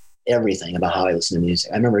changed everything about how I listen to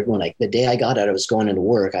music. I remember the day I got it, I was going into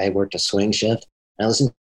work. I worked a swing shift. And I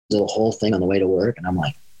listened to the whole thing on the way to work. And I'm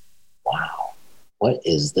like, wow, what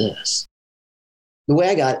is this? The way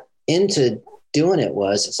I got into doing it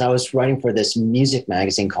was, so I was writing for this music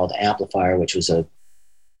magazine called Amplifier, which was a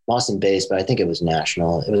Boston based, but I think it was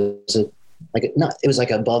national. It was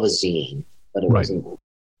like above a zine, but it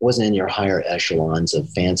wasn't in your higher echelons of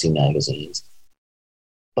fancy magazines.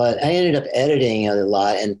 But I ended up editing a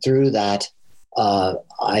lot, and through that,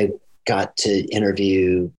 I got to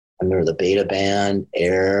interview. I remember the Beta Band,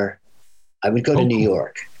 Air. I would go to New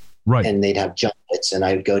York, right, and they'd have junkets, and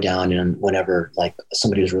I would go down, and whenever like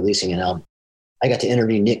somebody was releasing an album, I got to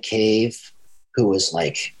interview Nick Cave, who was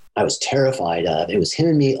like I was terrified of. It was him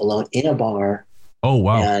and me alone in a bar. Oh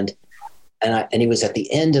wow! And he was at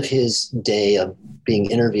the end of his day of being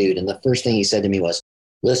interviewed, and the first thing he said to me was,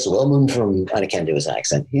 "This woman from," I can't do his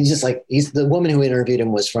accent. He's the woman who interviewed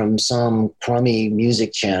him was from some crummy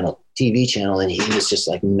music channel, TV channel, and he was just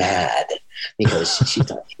like mad because she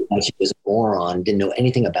thought she was a moron, didn't know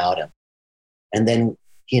anything about him. And then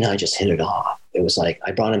he and I just hit it off. It was like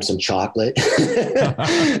I brought him some chocolate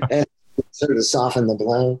and sort of soften the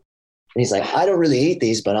blow. And he's like, "I don't really eat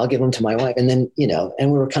these, but I'll give them to my wife." And then,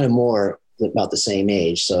 and we were kind of more about the same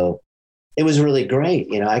age. So it was really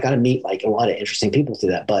great. I got to meet like a lot of interesting people through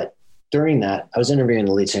that. But during that, I was interviewing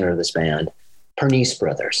the lead singer of this band, Pernice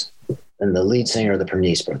Brothers, and the lead singer of the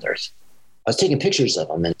Pernice Brothers. I was taking pictures of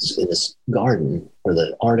him in this garden for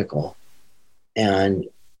the article, and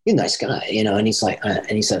he's a nice guy, and he's like, and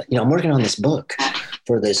he said, "I'm working on this book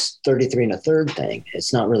for this 33 1/3 thing.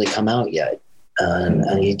 It's not really come out yet."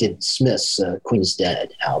 And he did Smith's Queen's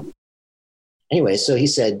Dead album. Anyway, so he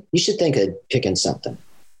said, "You should think of picking something."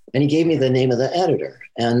 And he gave me the name of the editor.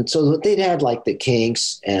 And so they'd had like the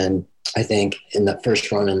Kinks, and I think in the first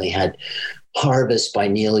run, and they had Harvest by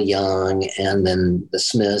Neil Young, and then the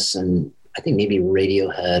Smiths, and I think maybe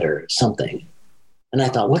Radiohead or something. And I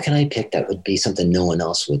thought, what can I pick that would be something no one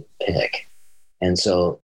else would pick? And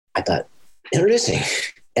so I thought, introducing.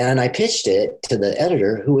 And I pitched it to the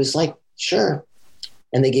editor, who was like, sure.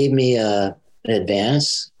 And they gave me an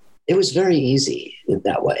advance. It was very easy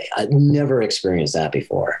that way. I'd never experienced that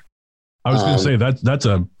before. I was going to say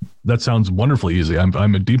that sounds wonderfully easy.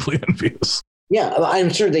 I'm deeply envious. Yeah, I'm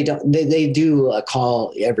sure they don't. They do a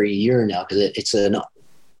call every year now because it's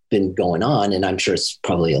been going on, and I'm sure it's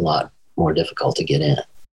probably a lot more difficult to get in.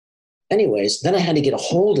 Anyways, then I had to get a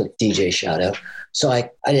hold of DJ Shadow, so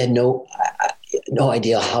I had no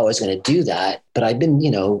idea how I was going to do that. But I'd been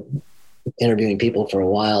interviewing people for a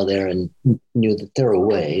while there and knew that there were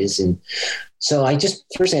ways. And so I just,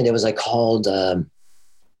 first thing I did was I called, it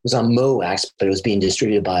was on MOAX, but it was being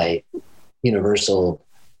distributed by Universal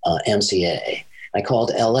MCA. I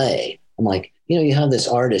called LA. I'm like, you have this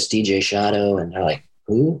artist, DJ Shadow. And they're like,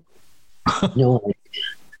 who? No.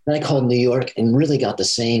 Then I called New York and really got the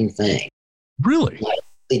same thing. Really? Like,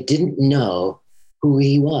 they didn't know who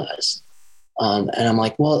he was. And I'm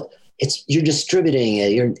like, well, you're distributing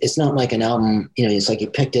it. It's not like an album, it's like you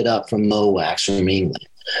picked it up from MOAX from England.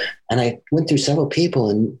 And I went through several people,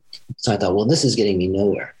 and so I thought, well, this is getting me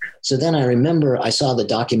nowhere. So then I remember I saw the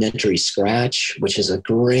documentary Scratch, which is a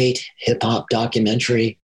great hip hop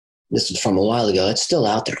documentary. This is from a while ago. It's still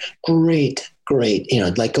out there. Great.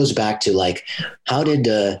 Like goes back to like, how did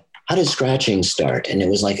scratching start? And it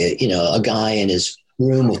was like a guy in his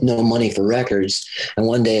room with no money for records. And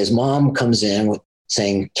one day his mom comes in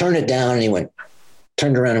saying, turn it down. And he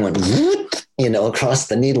turned around and went, whoop, across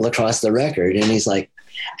the needle, across the record. And he's like,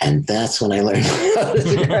 and that's when I learned how to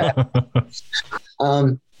scratch.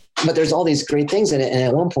 But there's all these great things in it. And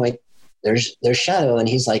at one point there's Shadow, and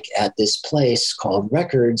he's like at this place called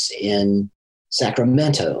Records in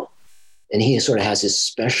Sacramento. And he sort of has this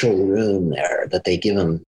special room there that they give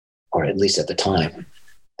him, or at least at the time.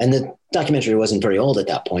 And the documentary wasn't very old at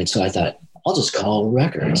that point. So I thought, I'll just call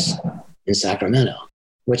Records in Sacramento,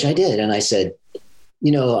 which I did. And I said,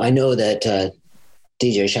 I know that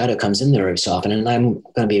DJ Shadow comes in there every so often, and I'm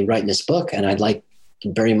going to be writing this book, and I'd like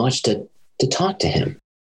very much to talk to him.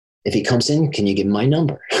 If he comes in, can you give him my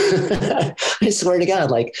number? I swear to God,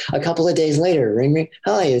 like a couple of days later, ring.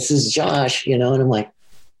 Hi, this is Josh, and I'm like,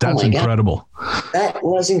 that's incredible. God. That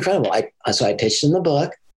was incredible. So I pitched him the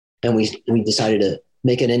book, and we decided to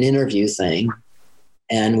make it an interview thing.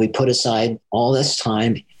 And we put aside all this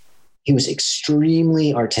time. He was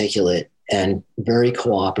extremely articulate and very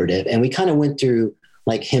cooperative. And we kind of went through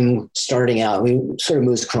like him starting out. We sort of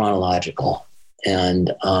moved chronological.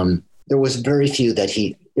 And there was very few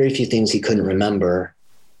things he couldn't remember.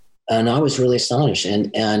 And I was really astonished.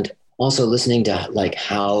 And also listening to like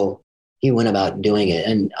how he went about doing it.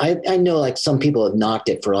 And I know like some people have knocked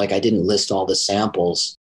it for like, I didn't list all the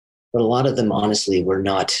samples, but a lot of them honestly were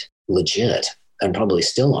not legit and probably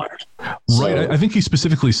still aren't. Right. I think he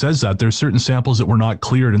specifically says that there's certain samples that were not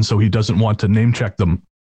cleared. And so he doesn't want to name check them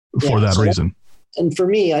for that reason. And for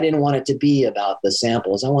me, I didn't want it to be about the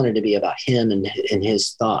samples. I wanted it to be about him and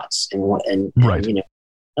his thoughts and right. You know,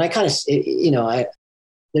 and I kind of, you know,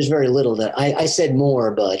 there's very little that I said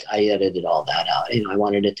more, but I edited all that out. You know, I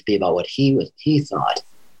wanted it to be about what he thought,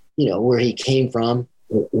 you know, where he came from,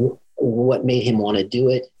 what made him want to do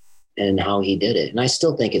it, and how he did it. And I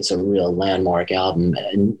still think it's a real landmark album.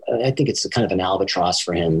 And I think it's kind of an albatross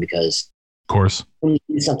for him because, of course, when you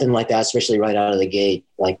do something like that, especially right out of the gate,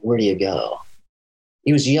 like, where do you go?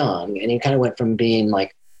 He was young and he kind of went from being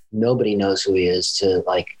like, nobody knows who he is to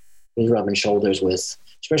like, he was rubbing shoulders with,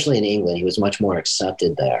 especially in England, he was much more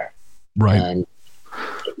accepted there. Right. And,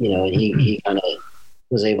 you know, and he kind of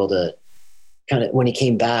was able to when he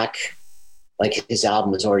came back, like his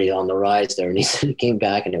album was already on the rise there. And he came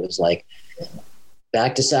back and it was like,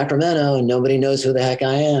 back to Sacramento and nobody knows who the heck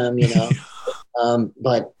I am, you know?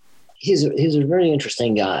 But he's a very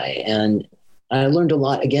interesting guy. And I learned a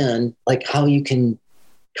lot, again, like how you can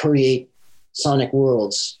create sonic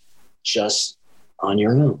worlds just on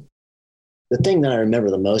your own. The thing that I remember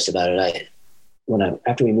the most about it,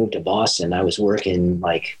 after we moved to Boston, I was working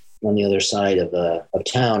like on the other side of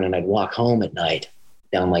town, and I'd walk home at night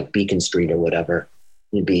down like Beacon Street or whatever.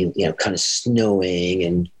 It'd be, you know, kind of snowing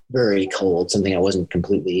and very cold, something I wasn't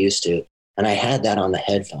completely used to. And I had that on the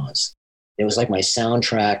headphones. It was like my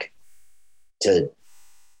soundtrack to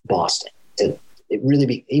Boston.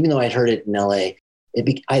 Even though I'd heard it in LA,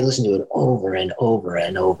 I listened to it over and over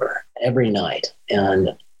and over every night.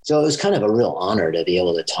 And so it was kind of a real honor to be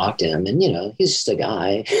able to talk to him. And, you know, he's just a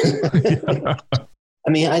guy. I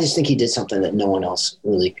mean, I just think he did something that no one else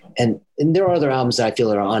really, and there are other albums that I feel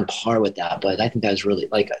that are on par with that, but I think that's really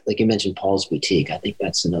like you mentioned, Paul's Boutique. I think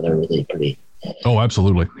that's another really pretty. Oh,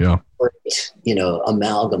 absolutely. Yeah. Great, you know,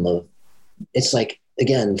 amalgam of, it's like,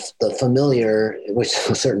 again, the familiar, which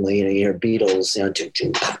certainly, you know, you hear Beatles,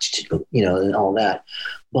 you know, and all that,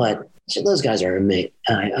 but those guys are amazing.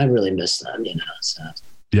 I really miss them, you know. So.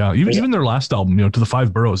 Yeah, even their last album, you know, To the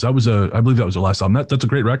Five Boroughs, I believe that was their last album. That's a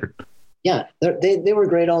great record. Yeah, they were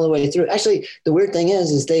great all the way through. Actually, the weird thing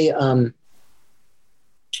is they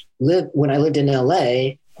when I lived in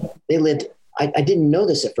LA, they lived. I didn't know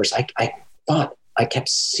this at first. I thought I kept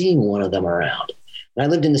seeing one of them around. And I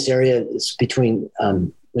lived in this area. It's between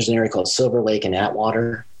there's an area called Silver Lake and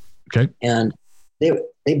Atwater. Okay. And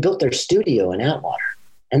they built their studio in Atwater,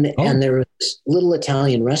 and there was this little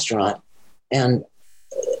Italian restaurant, and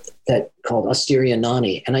that called Osteria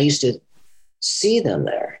Nani, and I used to see them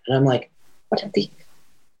there, and I'm like, what are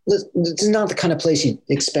this is not the kind of place you'd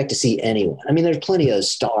expect to see anyone. I mean, there's plenty of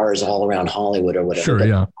stars all around Hollywood or whatever. Sure,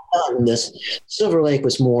 yeah. This Silver Lake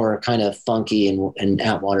was more kind of funky, and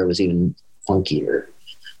Atwater was even funkier.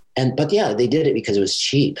 But yeah, they did it because it was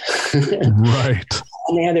cheap. Right.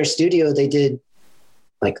 And they had their studio. They did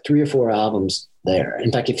like 3 or 4 albums there.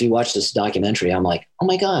 In fact, if you watch this documentary, I'm like, oh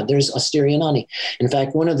my God, there's Osteria Nani. In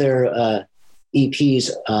fact, one of their EPs,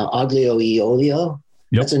 Aglio e Olio.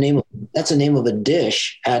 Yep. That's the name of a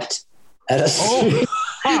dish at a.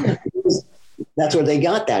 That's where they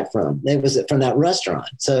got that from. It was from that restaurant.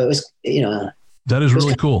 So it was, you know. That is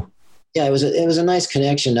really cool. Yeah, it was a nice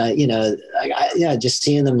connection. You know, just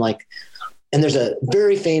seeing them like, and there's a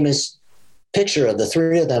very famous picture of the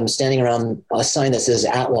 3 of them standing around a sign that says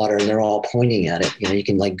Atwater, and they're all pointing at it. You know, you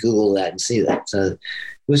can like Google that and see that. So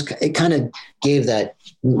it kind of gave that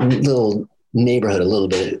little neighborhood a little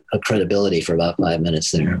bit of credibility for about 5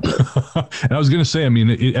 minutes there. And I was going to say, I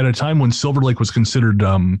mean, at a time when Silver Lake was considered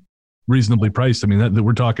reasonably priced, I mean, that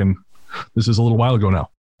we're talking, this is a little while ago now.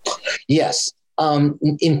 Yes.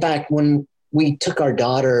 In fact, when we took our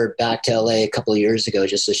daughter back to LA a couple of years ago,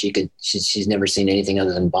 just so she's never seen anything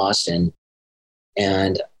other than Boston.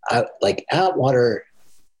 And Atwater,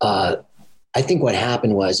 I think what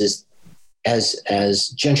happened was as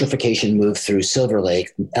gentrification moved through Silver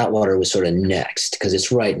Lake, Atwater was sort of next because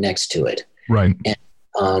it's right next to it. Right.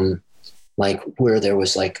 And like where there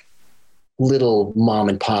was like little mom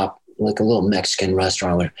and pop, like a little Mexican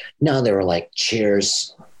restaurant where now there were like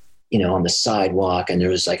chairs, you know, on the sidewalk, and there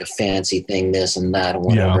was like a fancy thing, this and that and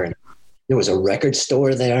whatever. Yeah. And there was a record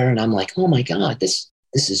store there, and I'm like, oh my God, this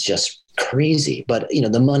is just crazy. But you know,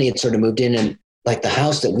 the money had sort of moved in, and like the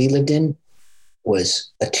house that we lived in was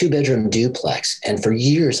a 2-bedroom duplex, and for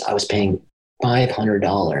years I was paying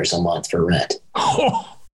 $500 a month for rent.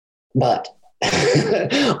 But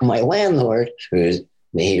my landlord, who's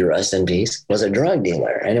may he rest in peace, was a drug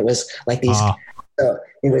dealer. And it was like these,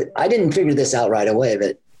 I didn't figure this out right away,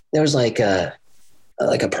 but there was like a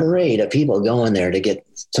parade of people going there to get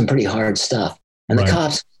some pretty hard stuff. And the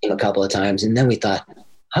cops came a couple of times. And then we thought,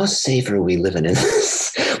 how safe are we living in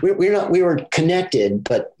this? We were connected,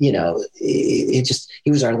 but he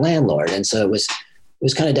was our landlord. And so it was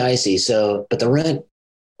kind of dicey. So, but the rent,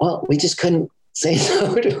 well, we just couldn't say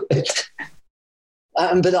no to it.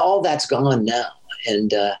 But all that's gone now.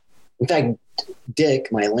 And in fact,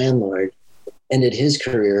 Dick, my landlord, ended his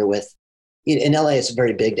career with, in LA, it's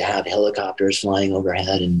very big to have helicopters flying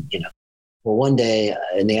overhead. And, well, one day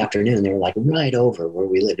in the afternoon, they were like right over where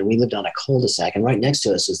we lived. And we lived on a cul-de-sac. And right next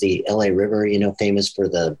to us was the LA River, famous for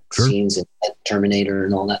the scenes in Terminator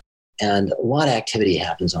and all that. And a lot of activity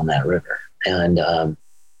happens on that river. And the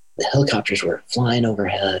helicopters were flying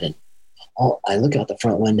overhead. And I look out the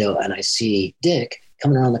front window and I see Dick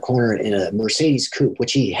coming around the corner in a Mercedes coupe,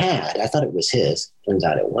 which he had. I thought it was his. Turns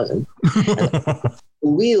out it wasn't. The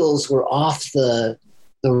wheels were off the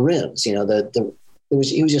rims. He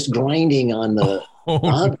was just grinding on the.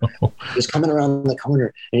 No. He was coming around the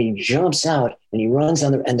corner and he jumps out and he runs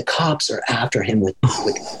down and the cops are after him with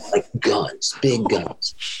like guns, big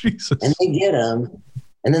guns. Jesus. And they get him,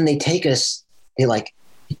 and then they take us. They're like,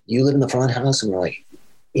 "You live in the front house," and we're like,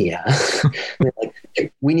 "Yeah." They're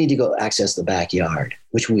like, "We need to go access the backyard,"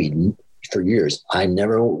 which for years I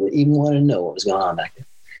never even wanted to know what was going on back there.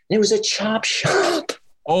 And it was a chop shop.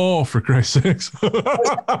 Oh, for Christ's sakes!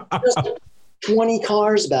 20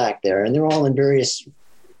 cars back there, and they're all in various.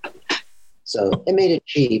 So it made it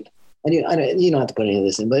cheap. You don't have to put any of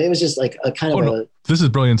this in, but it was just like a kind of. This is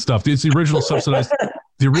brilliant stuff. It's the original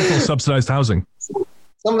subsidized housing.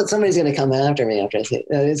 Somebody's going to come after me after I say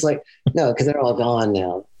it's like no, because they're all gone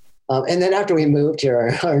now. And then after we moved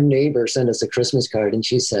here, our neighbor sent us a Christmas card, and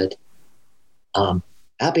she said,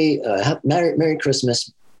 Merry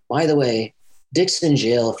Christmas. By the way, Dick's in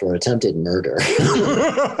jail for attempted murder."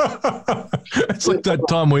 It's like that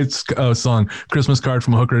Tom Waits song, "Christmas Card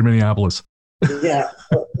from a Hooker in Minneapolis." Yeah.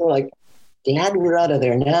 We're like, glad we're out of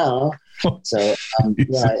there now. So,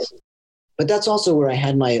 yeah. But that's also where I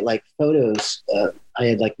had my photos. We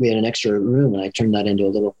had an extra room and I turned that into a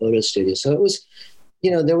little photo studio. So it was,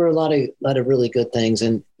 there were a lot of really good things.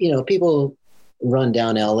 And, people run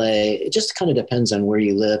down LA. It just kind of depends on where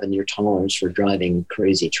you live and your tolerance for driving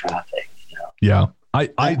crazy traffic. Yeah.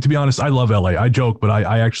 I to be honest, I love LA. I joke, but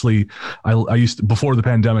I used to, before the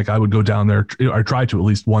pandemic, I would go down there. I try to at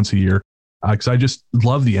least once a year because I just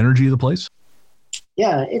love the energy of the place.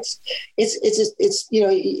 Yeah. It's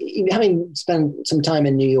having spent some time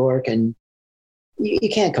in New York, and you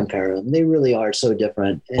can't compare them. They really are so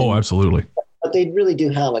different. And, absolutely. But they really do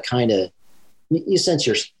have a kind of, you sense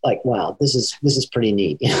you're like, wow, this is pretty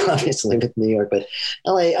neat. Obviously with New York, but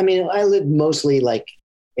LA, I lived mostly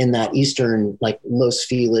in that eastern, Los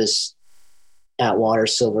Feliz, Atwater,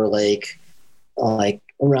 Silver Lake,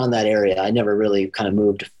 around that area. I never really kind of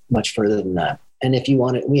moved much further than that. And if you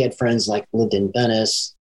wanted, we had friends lived in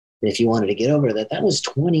Venice. And if you wanted to get over that was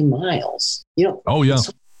 20 miles, Oh yeah.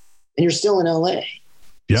 And you're still in LA.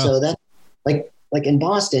 Yeah. So that like in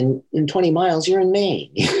Boston, in 20 miles, you're in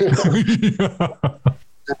Maine.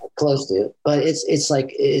 Close to it. But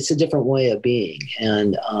it's a different way of being.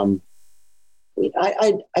 And,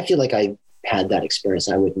 I feel like I had that experience.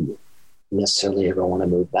 I wouldn't necessarily ever want to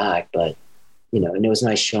move back, but and it was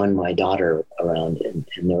nice showing my daughter around, and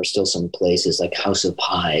there were still some places like House of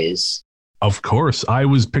Pies. Of course, I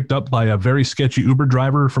was picked up by a very sketchy Uber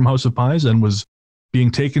driver from House of Pies and was being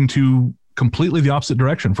taken to completely the opposite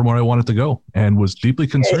direction from where I wanted to go, and was deeply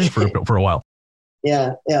concerned for a while.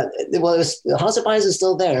 Yeah. Well, the House of Pies is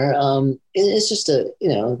still there. It's just the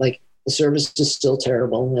service is still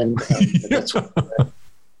terrible, and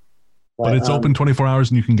but it's open 24 hours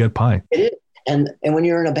and you can get pie. It is. And when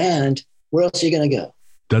you're in a band, where else are you going to go?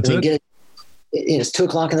 That's it. It's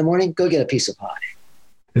 2:00 in the morning. Go get a piece of pie.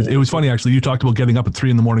 It was funny, actually. You talked about getting up at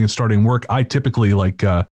 3 a.m. and starting work. I typically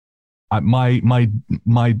my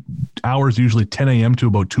hours usually 10 a.m. to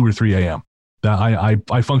about 2 or 3 a.m.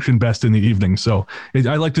 I function best in the evening. So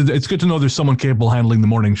it's good to know there's someone capable of handling the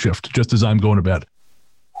morning shift just as I'm going to bed.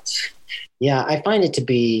 Yeah, I find it to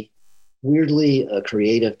be weirdly a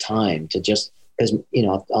creative time to just, because,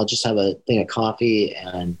 I'll just have a thing of coffee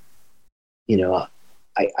and,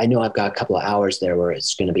 I know I've got a couple of hours there where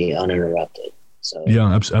it's going to be uninterrupted. So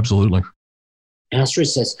yeah, absolutely. Astrid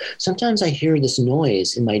says, sometimes I hear this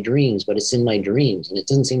noise in my dreams, but it's in my dreams and it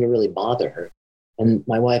doesn't seem to really bother her. And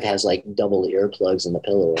my wife has double earplugs in the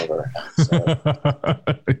pillow over her. So,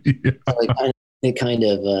 yeah. so it kind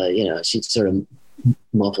of, she'd sort of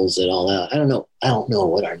muffles it all out. I don't know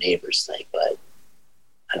what our neighbors think, but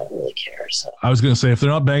I don't really care. So I was going to say, if they're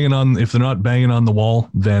not banging on the wall,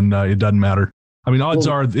 then it doesn't matter. I mean, odds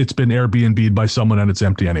are it's been Airbnb'd by someone and it's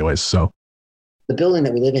empty anyways. So the building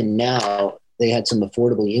that we live in now, they had some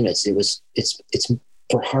affordable units. It's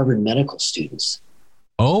for Harvard medical students.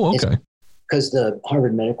 Oh, okay. Because the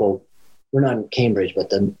Harvard Medical, we're not in Cambridge, but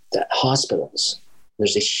the hospitals,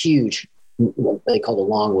 there's a huge, what they call the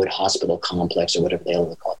Longwood Hospital Complex or whatever they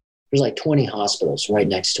all call it. There's like 20 hospitals right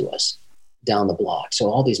next to us down the block. So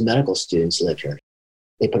all these medical students live here.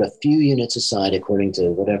 They put a few units aside according to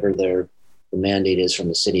whatever the mandate is from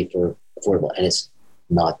the city for affordable. And it's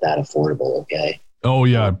not that affordable. Okay. Oh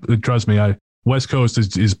yeah. Trust me. West Coast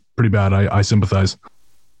is pretty bad. I sympathize.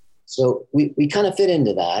 So we kind of fit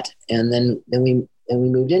into that. And then we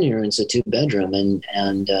moved in here and it's a 2-bedroom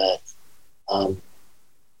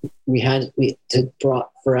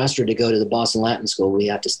for Astrid to go to the Boston Latin School, we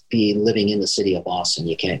have to be living in the city of Boston.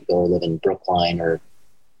 You can't go live in Brookline or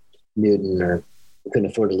Newton, or we couldn't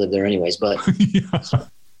afford to live there anyways. But yeah.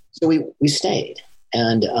 So we stayed,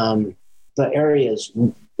 and the area's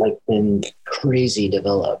like been crazy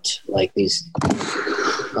developed. Like these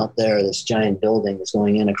out there, this giant building that's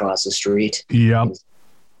going in across the street. Yeah.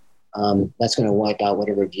 That's going to wipe out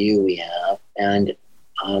whatever view we have, and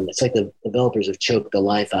it's like the developers have choked the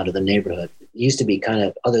life out of the neighborhood. It used to be kind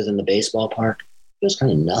of, other than the baseball park, there was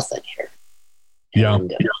kind of nothing here. Yeah.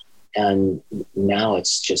 And now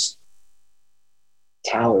it's just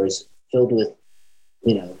towers filled with,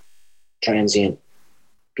 transient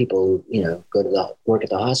people who, go to work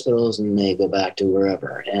at the hospitals and they go back to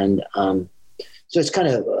wherever. And so it's kind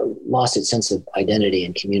of lost its sense of identity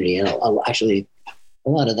and community. And actually, a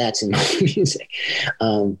lot of that's in my music.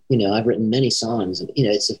 I've written many songs.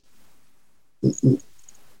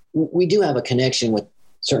 We do have a connection with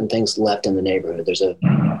certain things left in the neighborhood. There's a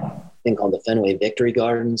thing called the Fenway Victory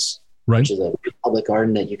Gardens, right, which is a public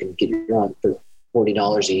garden that you can get your own for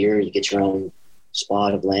 $40 a year. You get your own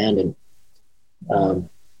spot of land,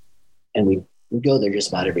 and we go there just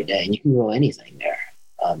about every day, and you can grow anything there,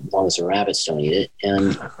 as long as the rabbits don't eat it,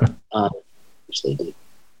 and which they do.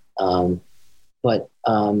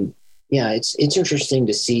 It's interesting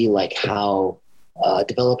to see like how a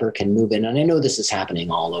developer can move in. And I know this is happening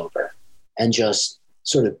all over, and just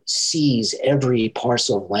sort of seize every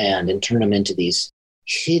parcel of land and turn them into these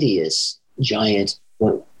hideous giant,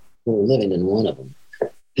 we're living in one of them,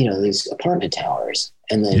 these apartment towers,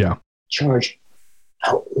 and then charge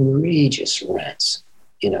outrageous rents,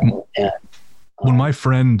 and when my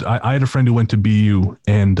friend, I had a friend who went to BU,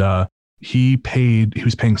 and he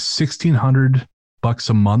was paying $1,600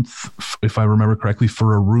 a month, if I remember correctly,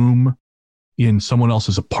 for a room in someone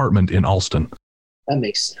else's apartment in Alston. That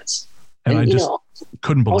makes sense. And I just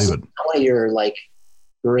couldn't believe it. One of your like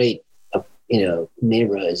great,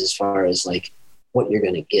 neighborhoods as far as like what you're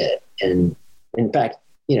going to get. And in fact,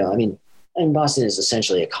 Boston is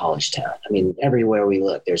essentially a college town. I mean, everywhere we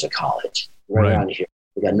look, there's a college right around here.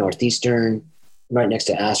 We got Northeastern. Right next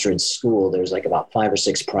to Astrid's school, there's like about 5 or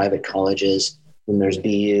 6 private colleges. And there's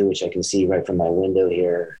BU, which I can see right from my window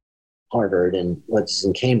here, Harvard, and what's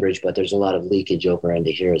in Cambridge, but there's a lot of leakage over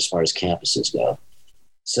into here as far as campuses go.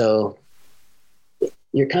 So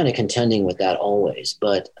you're kind of contending with that always.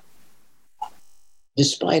 But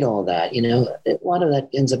despite all that, a lot of that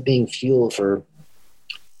ends up being fuel for,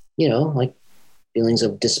 like feelings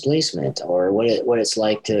of displacement, or what it's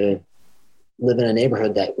like to live in a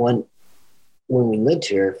neighborhood that when we lived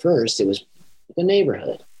here first, it was a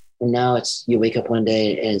neighborhood. And now you wake up one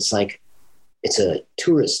day and it's like, it's a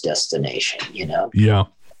tourist destination, Yeah.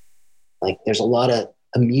 Like there's a lot of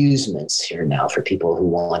amusements here now for people who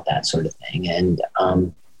want that sort of thing. And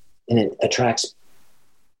it attracts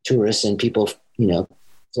tourists, and people,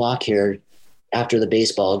 flock here after the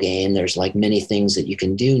baseball game. There's like many things that you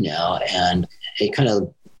can do now. And it kind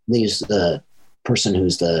of leaves the person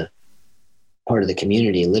who's the part of the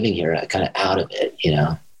community living here kind of out of it,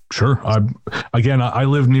 Sure. I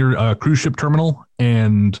live near a cruise ship terminal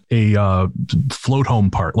and a float home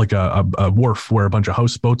part, like a wharf where a bunch of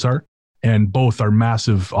houseboats are, and both are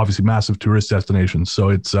obviously massive tourist destinations. So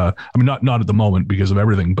it's, not at the moment because of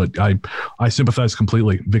everything, but I sympathize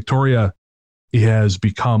completely. Victoria has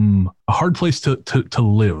become a hard place to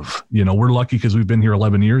live. We're lucky because we've been here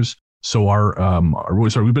 11 years. So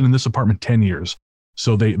we've been in this apartment 10 years.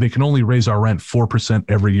 So they can only raise our rent 4%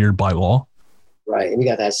 every year by law. Right. And we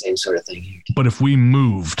got that same sort of thing here. But if we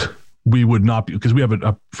moved, we would not be, because we have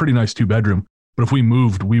a pretty nice 2-bedroom, but if we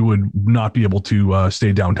moved, we would not be able to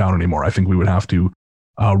stay downtown anymore. I think we would have to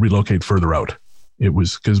relocate further out. It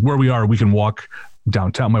was because where we are, we can walk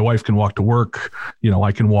downtown. My wife can walk to work.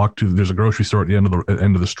 I can walk to, there's a grocery store at the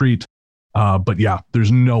end of the street. But yeah,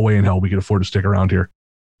 there's no way in hell we could afford to stick around here.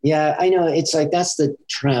 Yeah, I know. It's like, that's the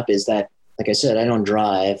trap, is that, like I said, I don't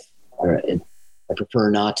drive, or I prefer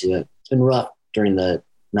not to. It's been rough during the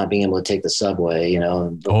not being able to take the subway,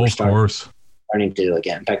 but of course. Starting to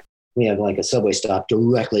again. In fact, we have like a subway stop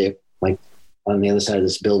directly like on the other side of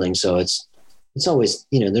this building. So it's always,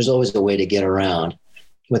 there's always a way to get around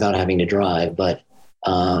without having to drive. But,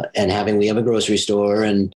 we have a grocery store,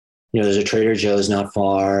 and, there's a Trader Joe's not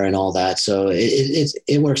far and all that. So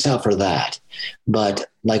it works out for that. But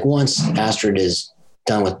like once Astrid is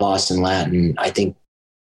done with Boston Latin, I think,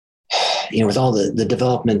 with all the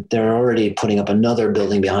development, they're already putting up another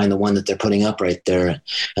building behind the one that they're putting up right there.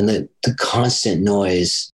 And the constant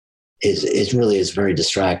noise is really very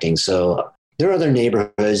distracting. So there are other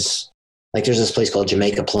neighborhoods, like there's this place called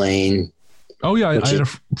Jamaica Plain. Oh yeah. I had a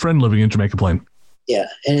friend living in Jamaica Plain. Yeah.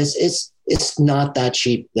 And it's not that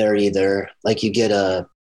cheap there either. Like you get a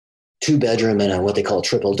 2-bedroom and what they call a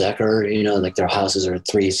triple decker, like their houses are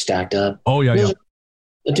 3 stacked up. Oh yeah. Yeah.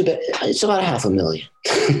 It's about $500,000.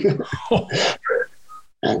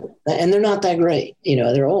 and they're not that great,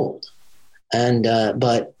 they're old. And,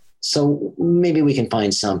 but so maybe we can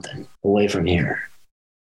find something away from here.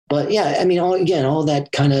 But yeah, I mean, all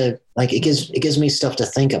that kind of like, it gives me stuff to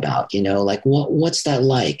think about, like what's that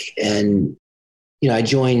like? And, I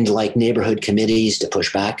joined like neighborhood committees to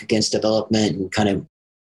push back against development, and kind of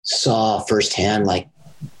saw firsthand, like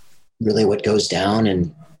really what goes down.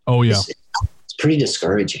 And oh yeah, it's pretty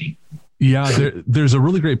discouraging. Yeah, there's a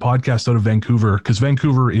really great podcast out of Vancouver, because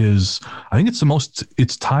Vancouver is, I think it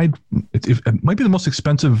might be the most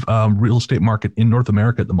expensive real estate market in North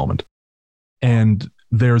America at the moment. And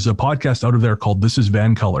there's a podcast out of there called This is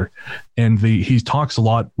Vancolor. And he talks a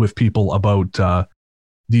lot with people about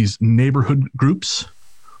these neighborhood groups,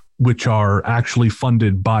 which are actually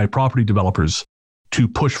funded by property developers to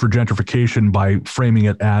push for gentrification by framing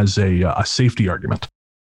it as a safety argument.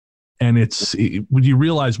 And when you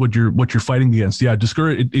realize what you're fighting against, yeah,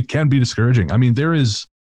 it can be discouraging. I mean, there is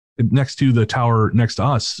next to the tower next to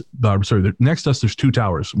us, next to us, there's 2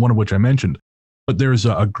 towers, one of which I mentioned, but there's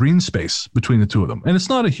a green space between the 2 of them. And it's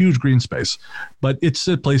not a huge green space, but it's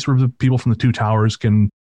a place where the people from the 2 towers can,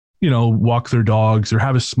 walk their dogs or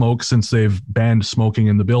have a smoke, since they've banned smoking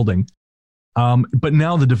in the building. But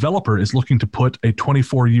now the developer is looking to put a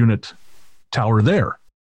 24-unit tower there.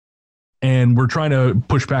 And we're trying to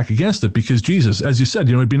push back against it because, Jesus, as you said,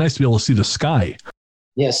 it'd be nice to be able to see the sky.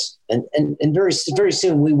 Yes. And very, very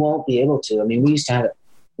soon we won't be able to. I mean, we used to have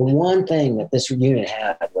the one thing that this unit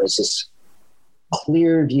had was this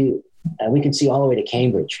clear view. And we could see all the way to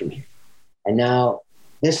Cambridge from here. And now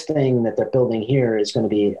this thing that they're building here is going to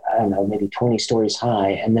be, I don't know, maybe 20 stories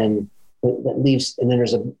high. And then that leaves, and then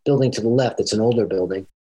there's a building to the left that's an older building.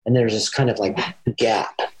 And there's this kind of like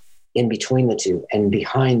gap in between the 2. And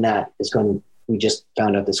behind that we just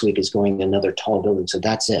found out this week, is going another tall building. So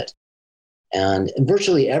that's it. And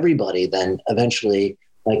virtually everybody then eventually,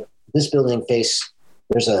 like this building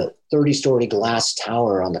there's a 30-story glass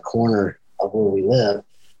tower on the corner of where we live.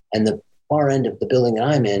 And the far end of the building that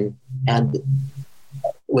I'm in it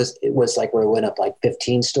was like where it went up like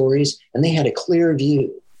 15 stories, and they had a clear view.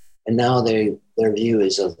 And now their view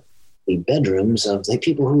is of the bedrooms of the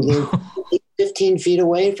people who live 15 feet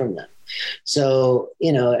away from them. So,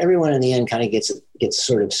 everyone in the end kind of gets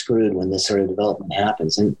sort of screwed when this sort of development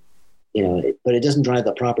happens. And, but it doesn't drive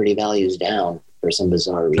the property values down for some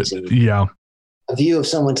bizarre reason. Yeah. A view of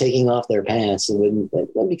someone taking off their pants, it would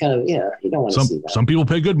be kind of, you don't want to see that. Some people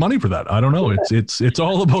pay good money for that. I don't know. It's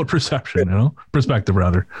all about perception, perspective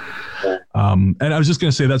rather. Yeah. And I was just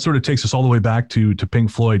going to say that sort of takes us all the way back to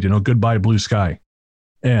Pink Floyd, Goodbye Blue Sky.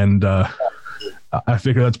 And I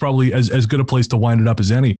figure that's probably as good a place to wind it up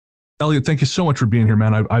as any. Elliot, thank you so much for being here,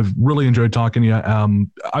 man. I've really enjoyed talking to you.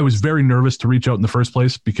 I was very nervous to reach out in the first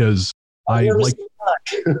place because I like.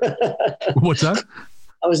 What's that?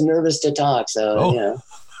 I was nervous to talk, so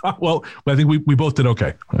Well, I think we both did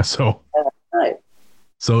okay. So, right.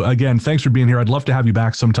 So again, thanks for being here. I'd love to have you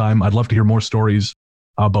back sometime. I'd love to hear more stories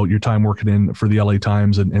about your time working for the LA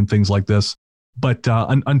Times and things like this. But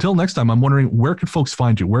until next time, I'm wondering, where could folks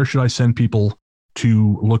find you? Where should I send people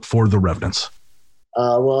to look for The Revenants?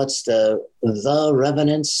 Well, it's the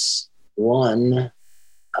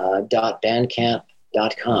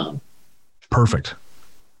Revenants1.bandcamp.com. Perfect.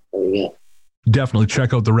 There you go. Definitely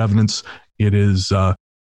check out The Revenants. It is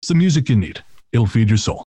it's the music you need. It'll feed your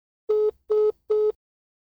soul.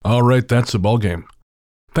 All right, that's the ball game.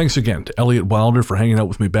 Thanks again to Elliot Wilder for hanging out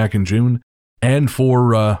with me back in June, and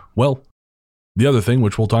for, the other thing,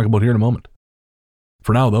 which we'll talk about here in a moment.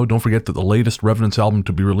 For now, though, don't forget that the latest Revenants album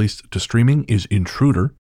to be released to streaming is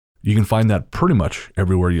Intruder. You can find that pretty much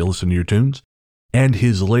everywhere you listen to your tunes. And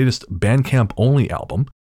his latest Bandcamp-only album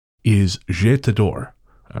is Je t'adore.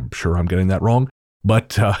 I'm sure I'm getting that wrong,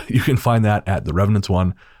 but you can find that at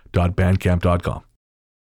therevenants1.bandcamp.com.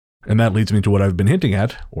 And that leads me to what I've been hinting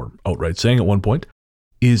at, or outright saying at one point,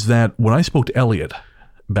 is that when I spoke to Elliot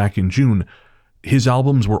back in June, his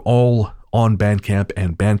albums were all on Bandcamp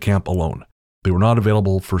and Bandcamp alone. They were not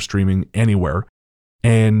available for streaming anywhere.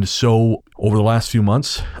 And so over the last few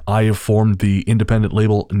months, I have formed the independent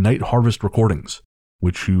label Night Harvest Recordings,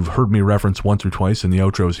 which you've heard me reference once or twice in the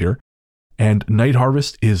outros here. And Night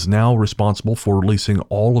Harvest is now responsible for releasing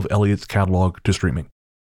all of Elliot's catalog to streaming.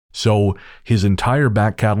 So his entire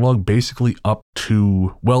back catalog, basically up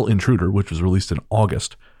to, well, Intruder, which was released in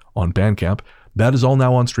August on Bandcamp, that is all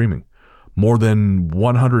now on streaming. More than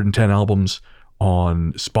 110 albums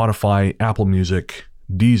on Spotify, Apple Music,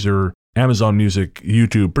 Deezer, Amazon Music,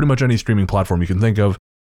 YouTube, pretty much any streaming platform you can think of,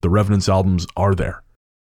 the Revenants albums are there.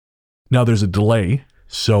 Now there's a delay,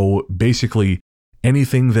 so basically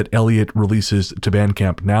anything that Elliot releases to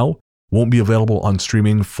Bandcamp now won't be available on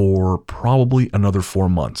streaming for probably another 4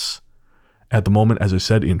 months. At the moment, as I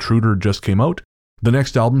said, Intruder just came out. The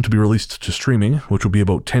next album to be released to streaming, which will be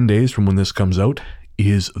about 10 days from when this comes out,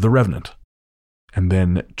 is The Revenant. And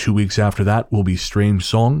then 2 weeks after that will be Strange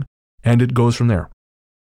Song, and it goes from there.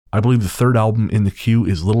 I believe the third album in the queue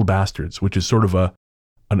is Little Bastards, which is sort of a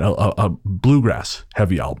bluegrass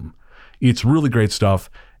heavy album. It's really great stuff.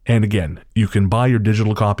 And again, you can buy your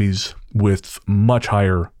digital copies with much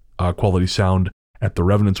higher quality sound at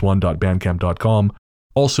therevenants1.bandcamp.com.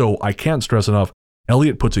 Also, I can't stress enough,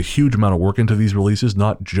 Elliot puts a huge amount of work into these releases,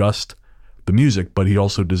 not just the music, but he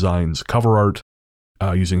also designs cover art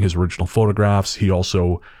using his original photographs. He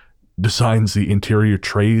also designs the interior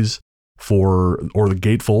trays or the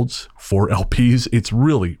gatefolds for LPs. It's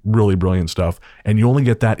really, really brilliant stuff. And you only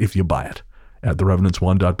get that if you buy it at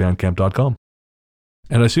therevenants1.bandcamp.com.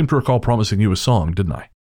 And I seem to recall promising you a song, didn't I?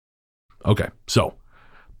 Okay, so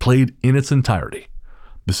played in its entirety.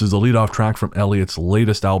 This is the lead-off track from Elliot's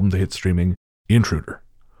latest album to hit streaming, Intruder.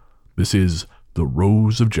 This is The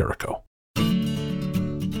Rose of Jericho.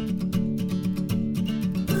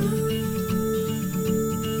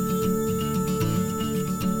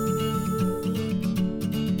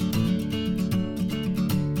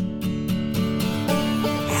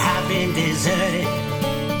 I've been deserted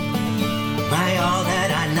by all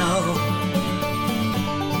that I know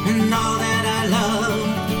and all that I love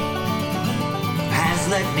has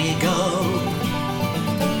let me go.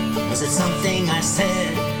 Was it something I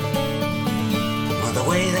said or the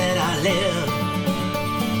way that I live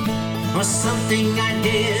or something I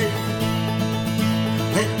did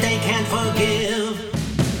that they can't forgive?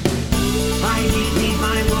 I need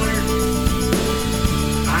my work,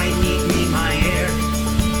 I need my air,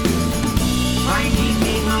 I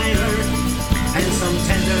need my earth and some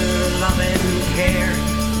tender love and care.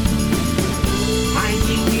 I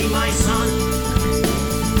need my sun,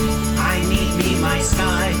 I need my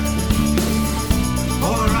sky,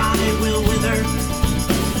 or I will wither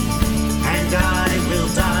and I will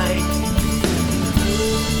die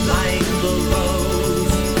like the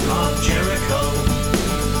rose of Jericho.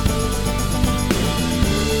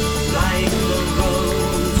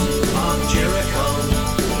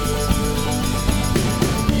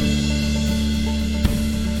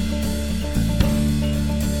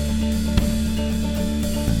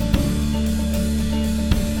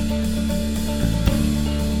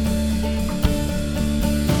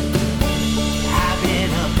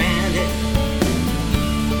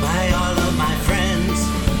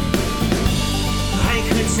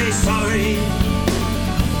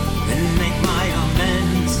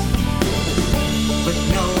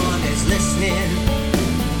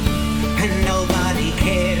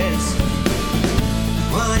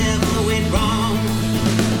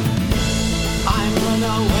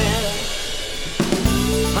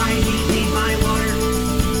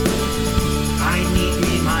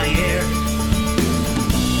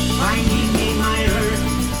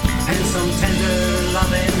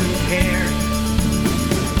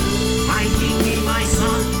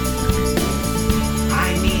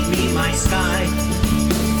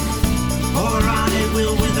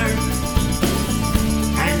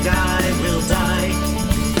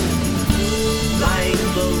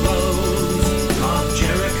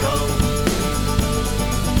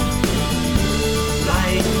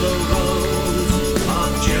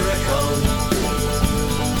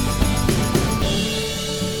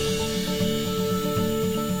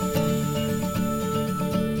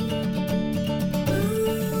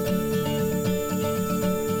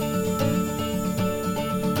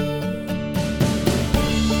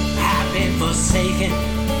 forsaken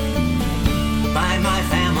by my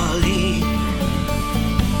family.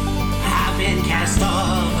 I've been cast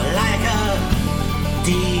off like a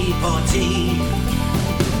deportee.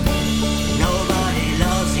 Nobody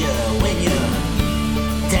loves you when you're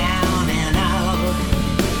down and out.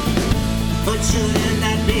 But shouldn't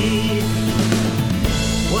that be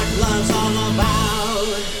what love's all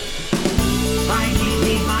about? I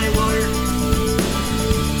need my water,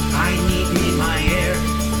 I need my air,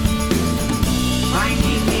 I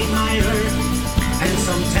need my earth, and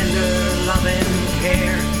some tender love and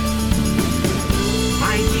care.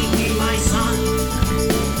 I need my sun,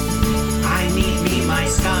 I need my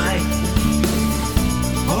sky,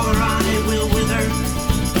 or I will wither,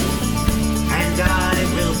 and I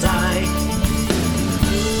will die,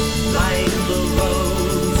 like the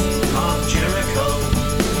rose of Jericho,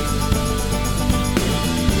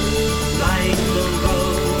 like the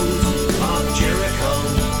rose of Jericho,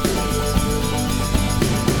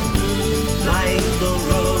 like the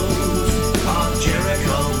rose of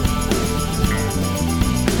Jericho,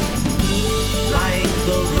 like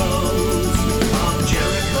the rose of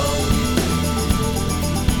Jericho,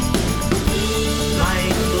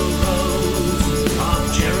 like the rose of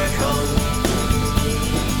Jericho,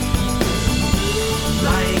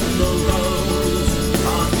 like the rose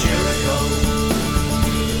of Jericho.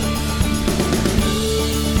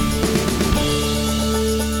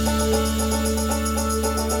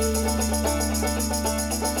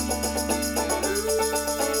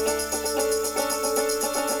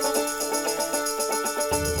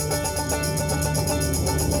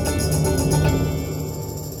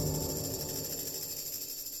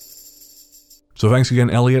 So thanks again,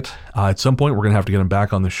 Elliot. At some point, we're going to have to get him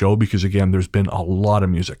back on the show because, again, there's been a lot of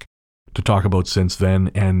music to talk about since then.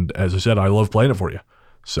 And as I said, I love playing it for you.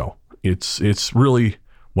 So it's really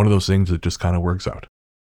one of those things that just kind of works out.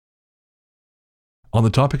 On the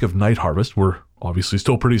topic of Night Harvest, we're obviously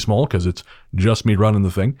still pretty small because it's just me running the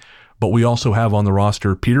thing. But we also have on the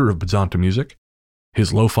roster Peter of Pedzanta Music.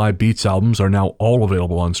 His Lo-Fi Beats albums are now all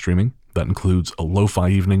available on streaming. That includes a Lo-Fi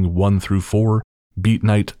Evening 1 through 4, Beat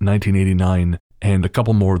Night 1989, and a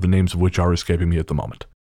couple more, the names of which are escaping me at the moment.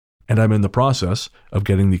 And I'm in the process of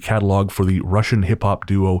getting the catalog for the Russian hip-hop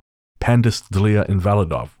duo Pandistlia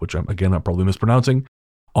Invalidov, which I'm probably mispronouncing,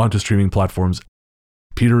 onto streaming platforms.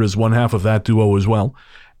 Peter is one half of that duo as well,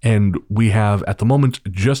 and we have, at the moment,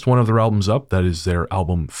 just one of their albums up. That is their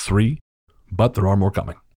album 3, but there are more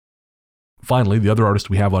coming. Finally, the other artist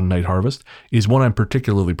we have on Night Harvest is one I'm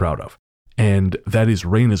particularly proud of, and that is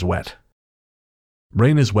Rain is Wet.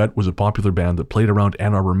 Rain is Wet was a popular band that played around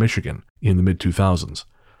Ann Arbor, Michigan in the mid-2000s.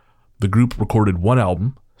 The group recorded one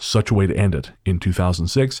album, Such a Way to End It, in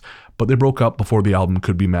 2006, but they broke up before the album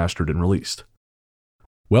could be mastered and released.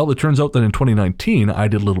 Well, it turns out that in 2019, I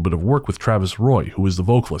did a little bit of work with Travis Roy, who is the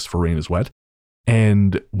vocalist for Rain is Wet,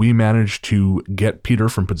 and we managed to get Peter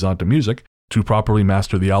from Pedzanta Music to properly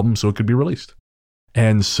master the album so it could be released.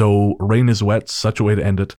 And so Rain is Wet, Such a Way to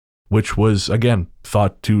End It, which was, again,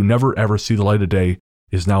 thought to never ever see the light of day,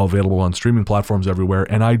 is now available on streaming platforms everywhere,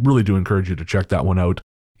 and I really do encourage you to check that one out.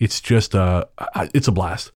 It's just it's a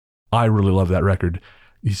blast. I really love that record.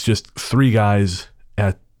 It's just three guys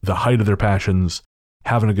at the height of their passions,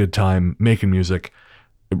 having a good time, making music.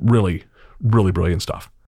 Really, really brilliant stuff.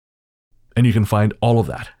 And you can find all of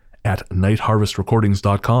that at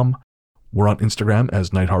nightharvestrecordings.com. We're on Instagram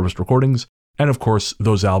as Night Harvest Recordings. And of course,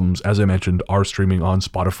 those albums, as I mentioned, are streaming on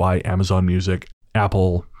Spotify, Amazon Music,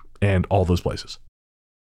 Apple, and all those places.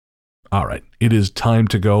 All right, it is time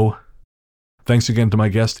to go. Thanks again to my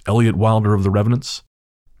guest, Elliot Wilder of The Revenants.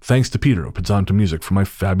 Thanks to Peter of Pedzanta Music for my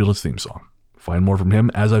fabulous theme song. Find more from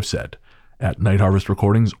him, as I've said, at Night Harvest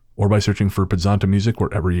Recordings or by searching for Pedzanta Music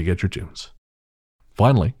wherever you get your tunes.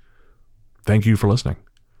 Finally, thank you for listening.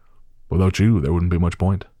 Without you, there wouldn't be much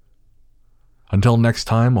point. Until next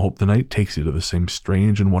time, I hope the night takes you to the same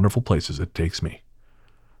strange and wonderful places it takes me.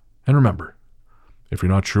 And remember, if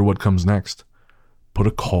you're not sure what comes next, put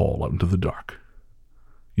a call out into the dark.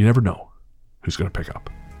 You never know who's going to pick up.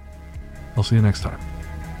 I'll see you next time.